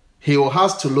 he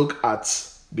has to look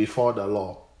at before the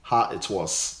law, how it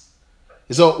was.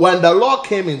 So when the law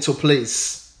came into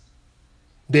place,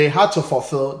 they had to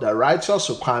fulfill the righteous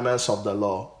requirements of the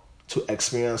law to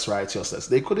experience righteousness.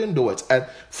 They couldn't do it. And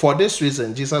for this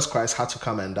reason, Jesus Christ had to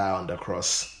come and die on the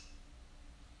cross.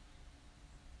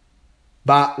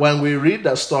 But when we read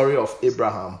the story of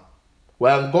Abraham,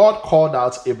 when God called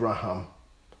out Abraham,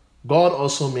 God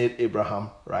also made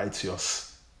Abraham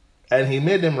righteous. And He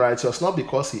made him righteous not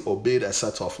because he obeyed a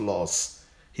set of laws.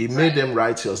 He made him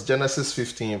righteous, Genesis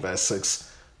 15 verse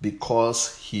 6,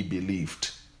 because he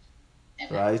believed.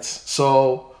 Right?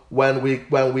 So when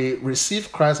we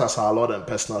receive Christ as our Lord and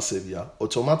personal Savior,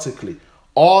 automatically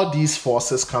all these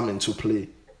forces come into play.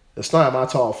 It's not a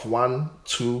matter of 1,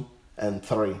 2, and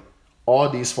 3. All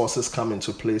these forces come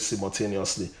into play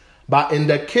simultaneously. But in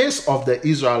the case of the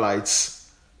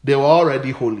Israelites, they were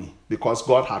already holy because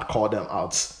God had called them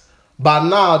out. But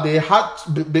now they had,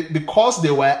 because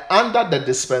they were under the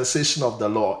dispensation of the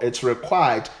law, it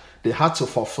required they had to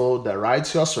fulfill the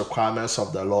righteous requirements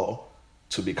of the law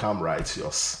to become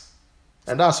righteous.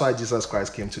 And that's why Jesus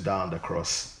Christ came to die on the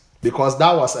cross. Because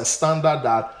that was a standard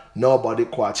that nobody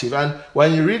could achieve. And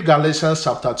when you read Galatians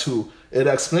chapter 2, it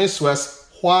explains to us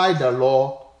why the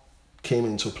law came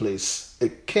into place.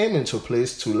 It came into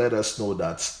place to let us know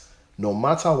that no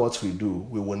matter what we do,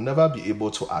 we will never be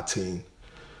able to attain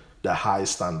the high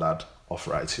standard of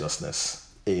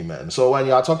righteousness. Amen. So when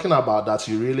you are talking about that,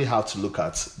 you really have to look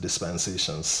at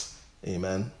dispensations.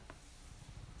 Amen.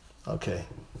 Okay.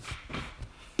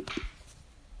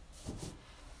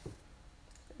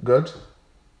 Good?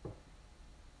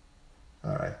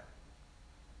 All right.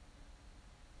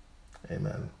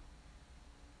 Amen.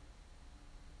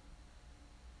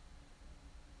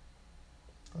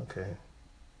 Okay.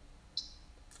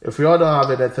 If we all don't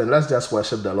have anything, let's just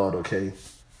worship the Lord, okay?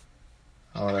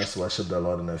 I want us to worship the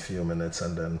Lord in a few minutes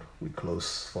and then we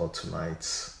close for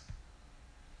tonight.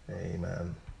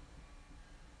 Amen.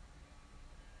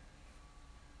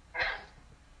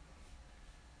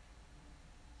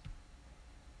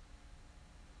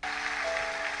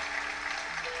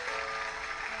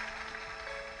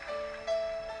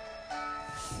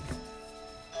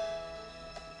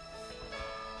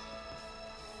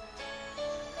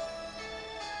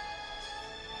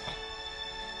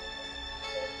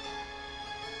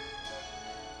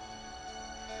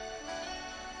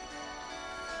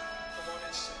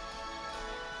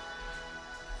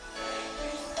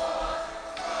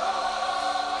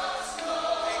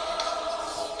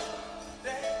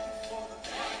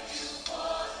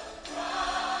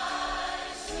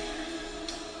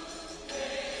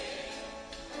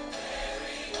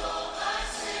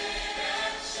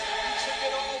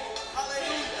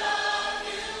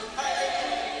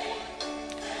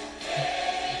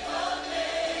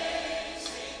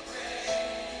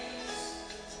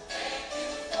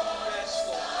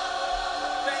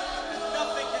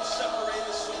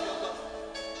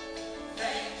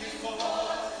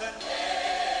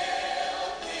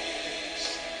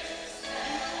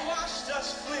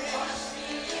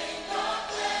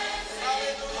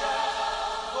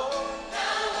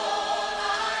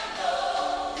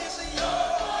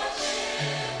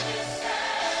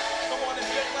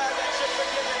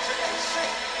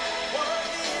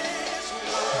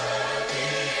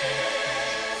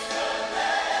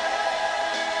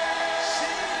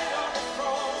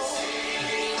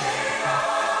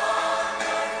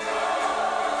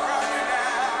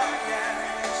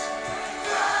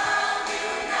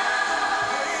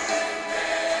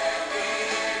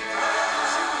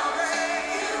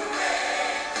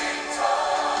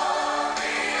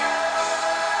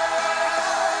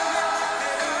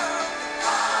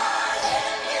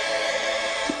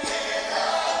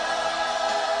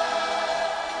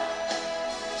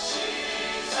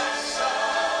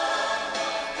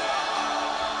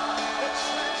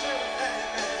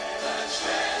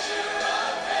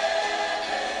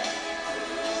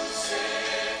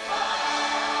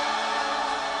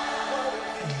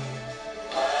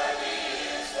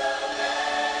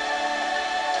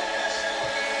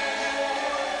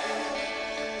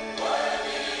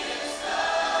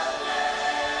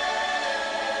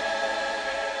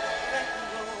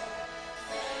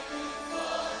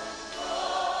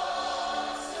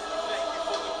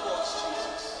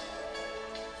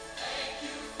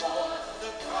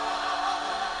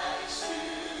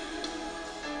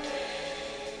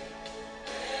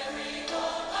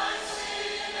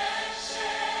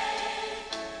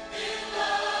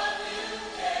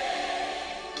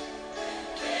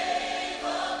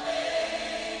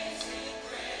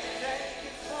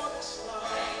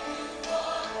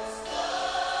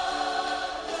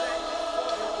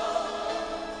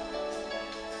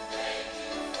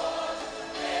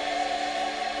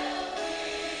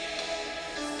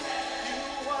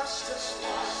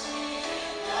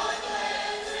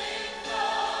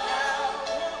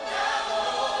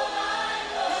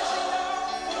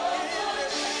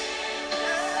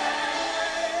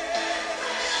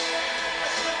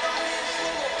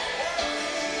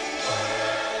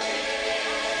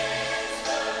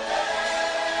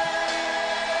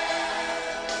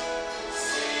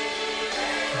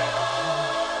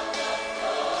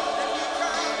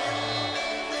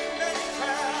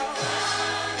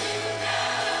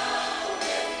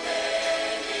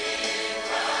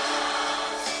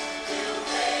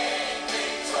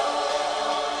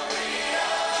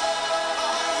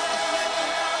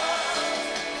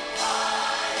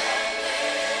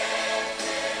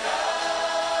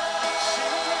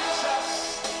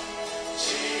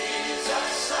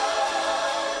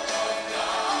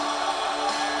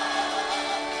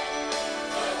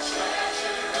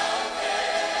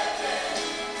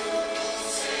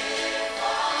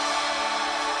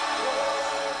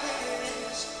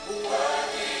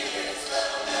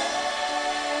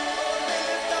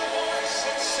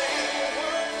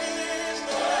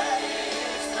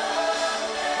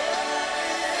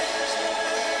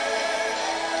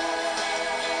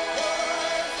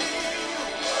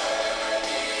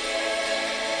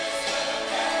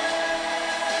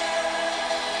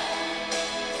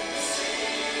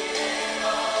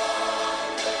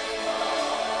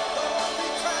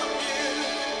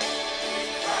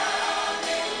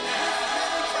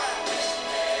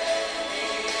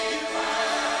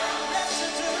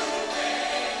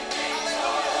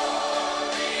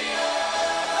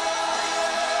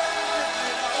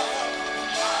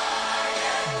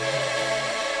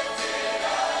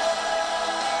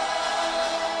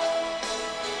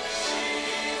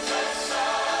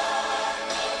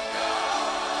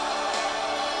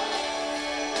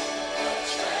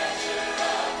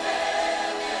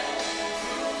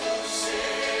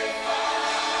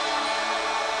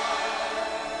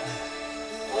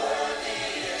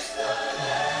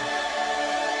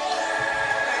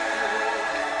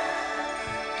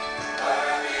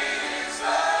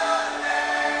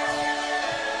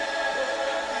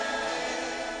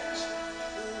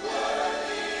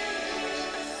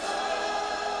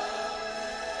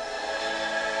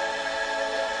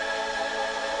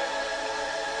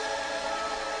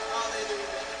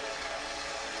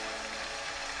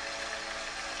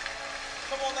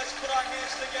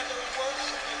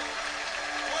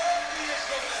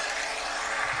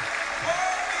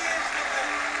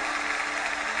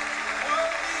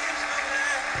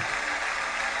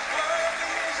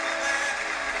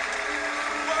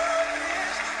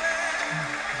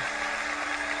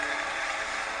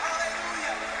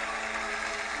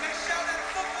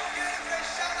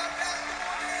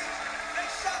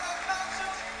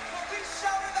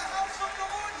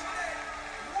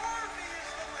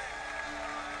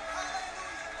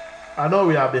 I know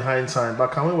we are behind time,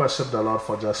 but can we worship the Lord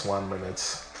for just 1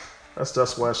 minute? Let's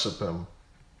just worship Him.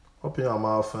 Open your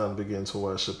mouth and begin to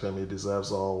worship Him. He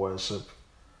deserves all worship.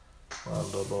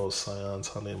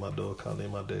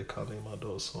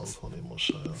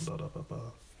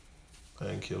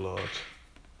 Thank you, Lord.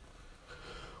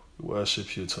 We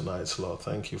worship you tonight, Lord.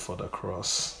 Thank you for the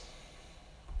cross.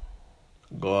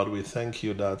 God, we thank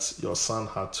you that your Son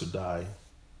had to die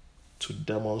to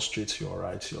demonstrate your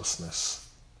righteousness.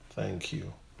 Thank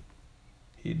you.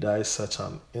 He died such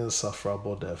an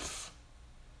insufferable death,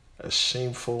 a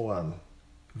shameful one,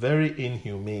 very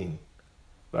inhumane,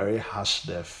 very harsh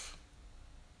death.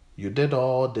 You did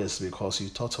all this because you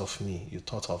thought of me, you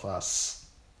thought of us,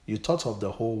 you thought of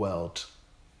the whole world.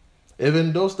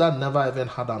 Even those that never even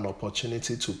had an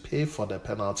opportunity to pay for the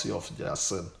penalty of their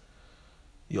sin,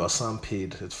 your Son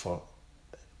paid it for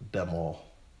them all.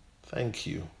 Thank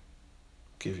you.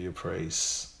 Give you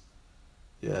praise.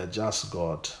 Yeah, just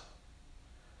God.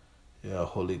 Yeah,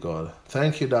 holy God.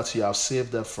 Thank you that you have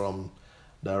saved us from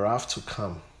the wrath to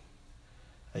come.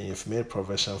 And you've made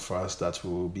provision for us that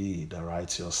we will be the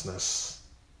righteousness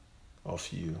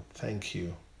of you. Thank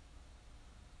you.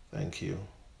 Thank you.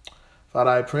 Father,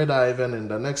 I pray that even in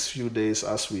the next few days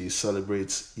as we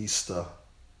celebrate Easter,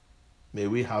 may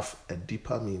we have a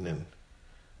deeper meaning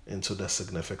into the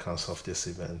significance of this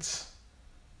event.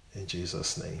 In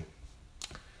Jesus' name.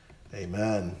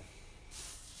 Amen.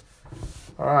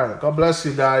 All right. God bless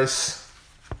you guys.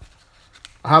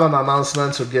 I had an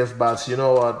announcement to give, but you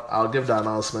know what? I'll give the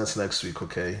announcements next week,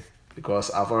 okay?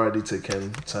 Because I've already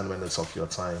taken 10 minutes of your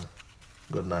time.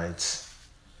 Good night.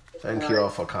 Thank you all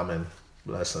for coming.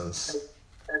 Blessings.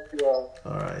 Thank you all.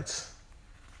 All right.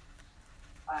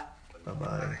 Bye.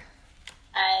 Bye-bye.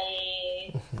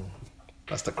 Bye.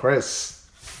 Pastor Chris.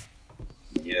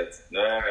 Yes.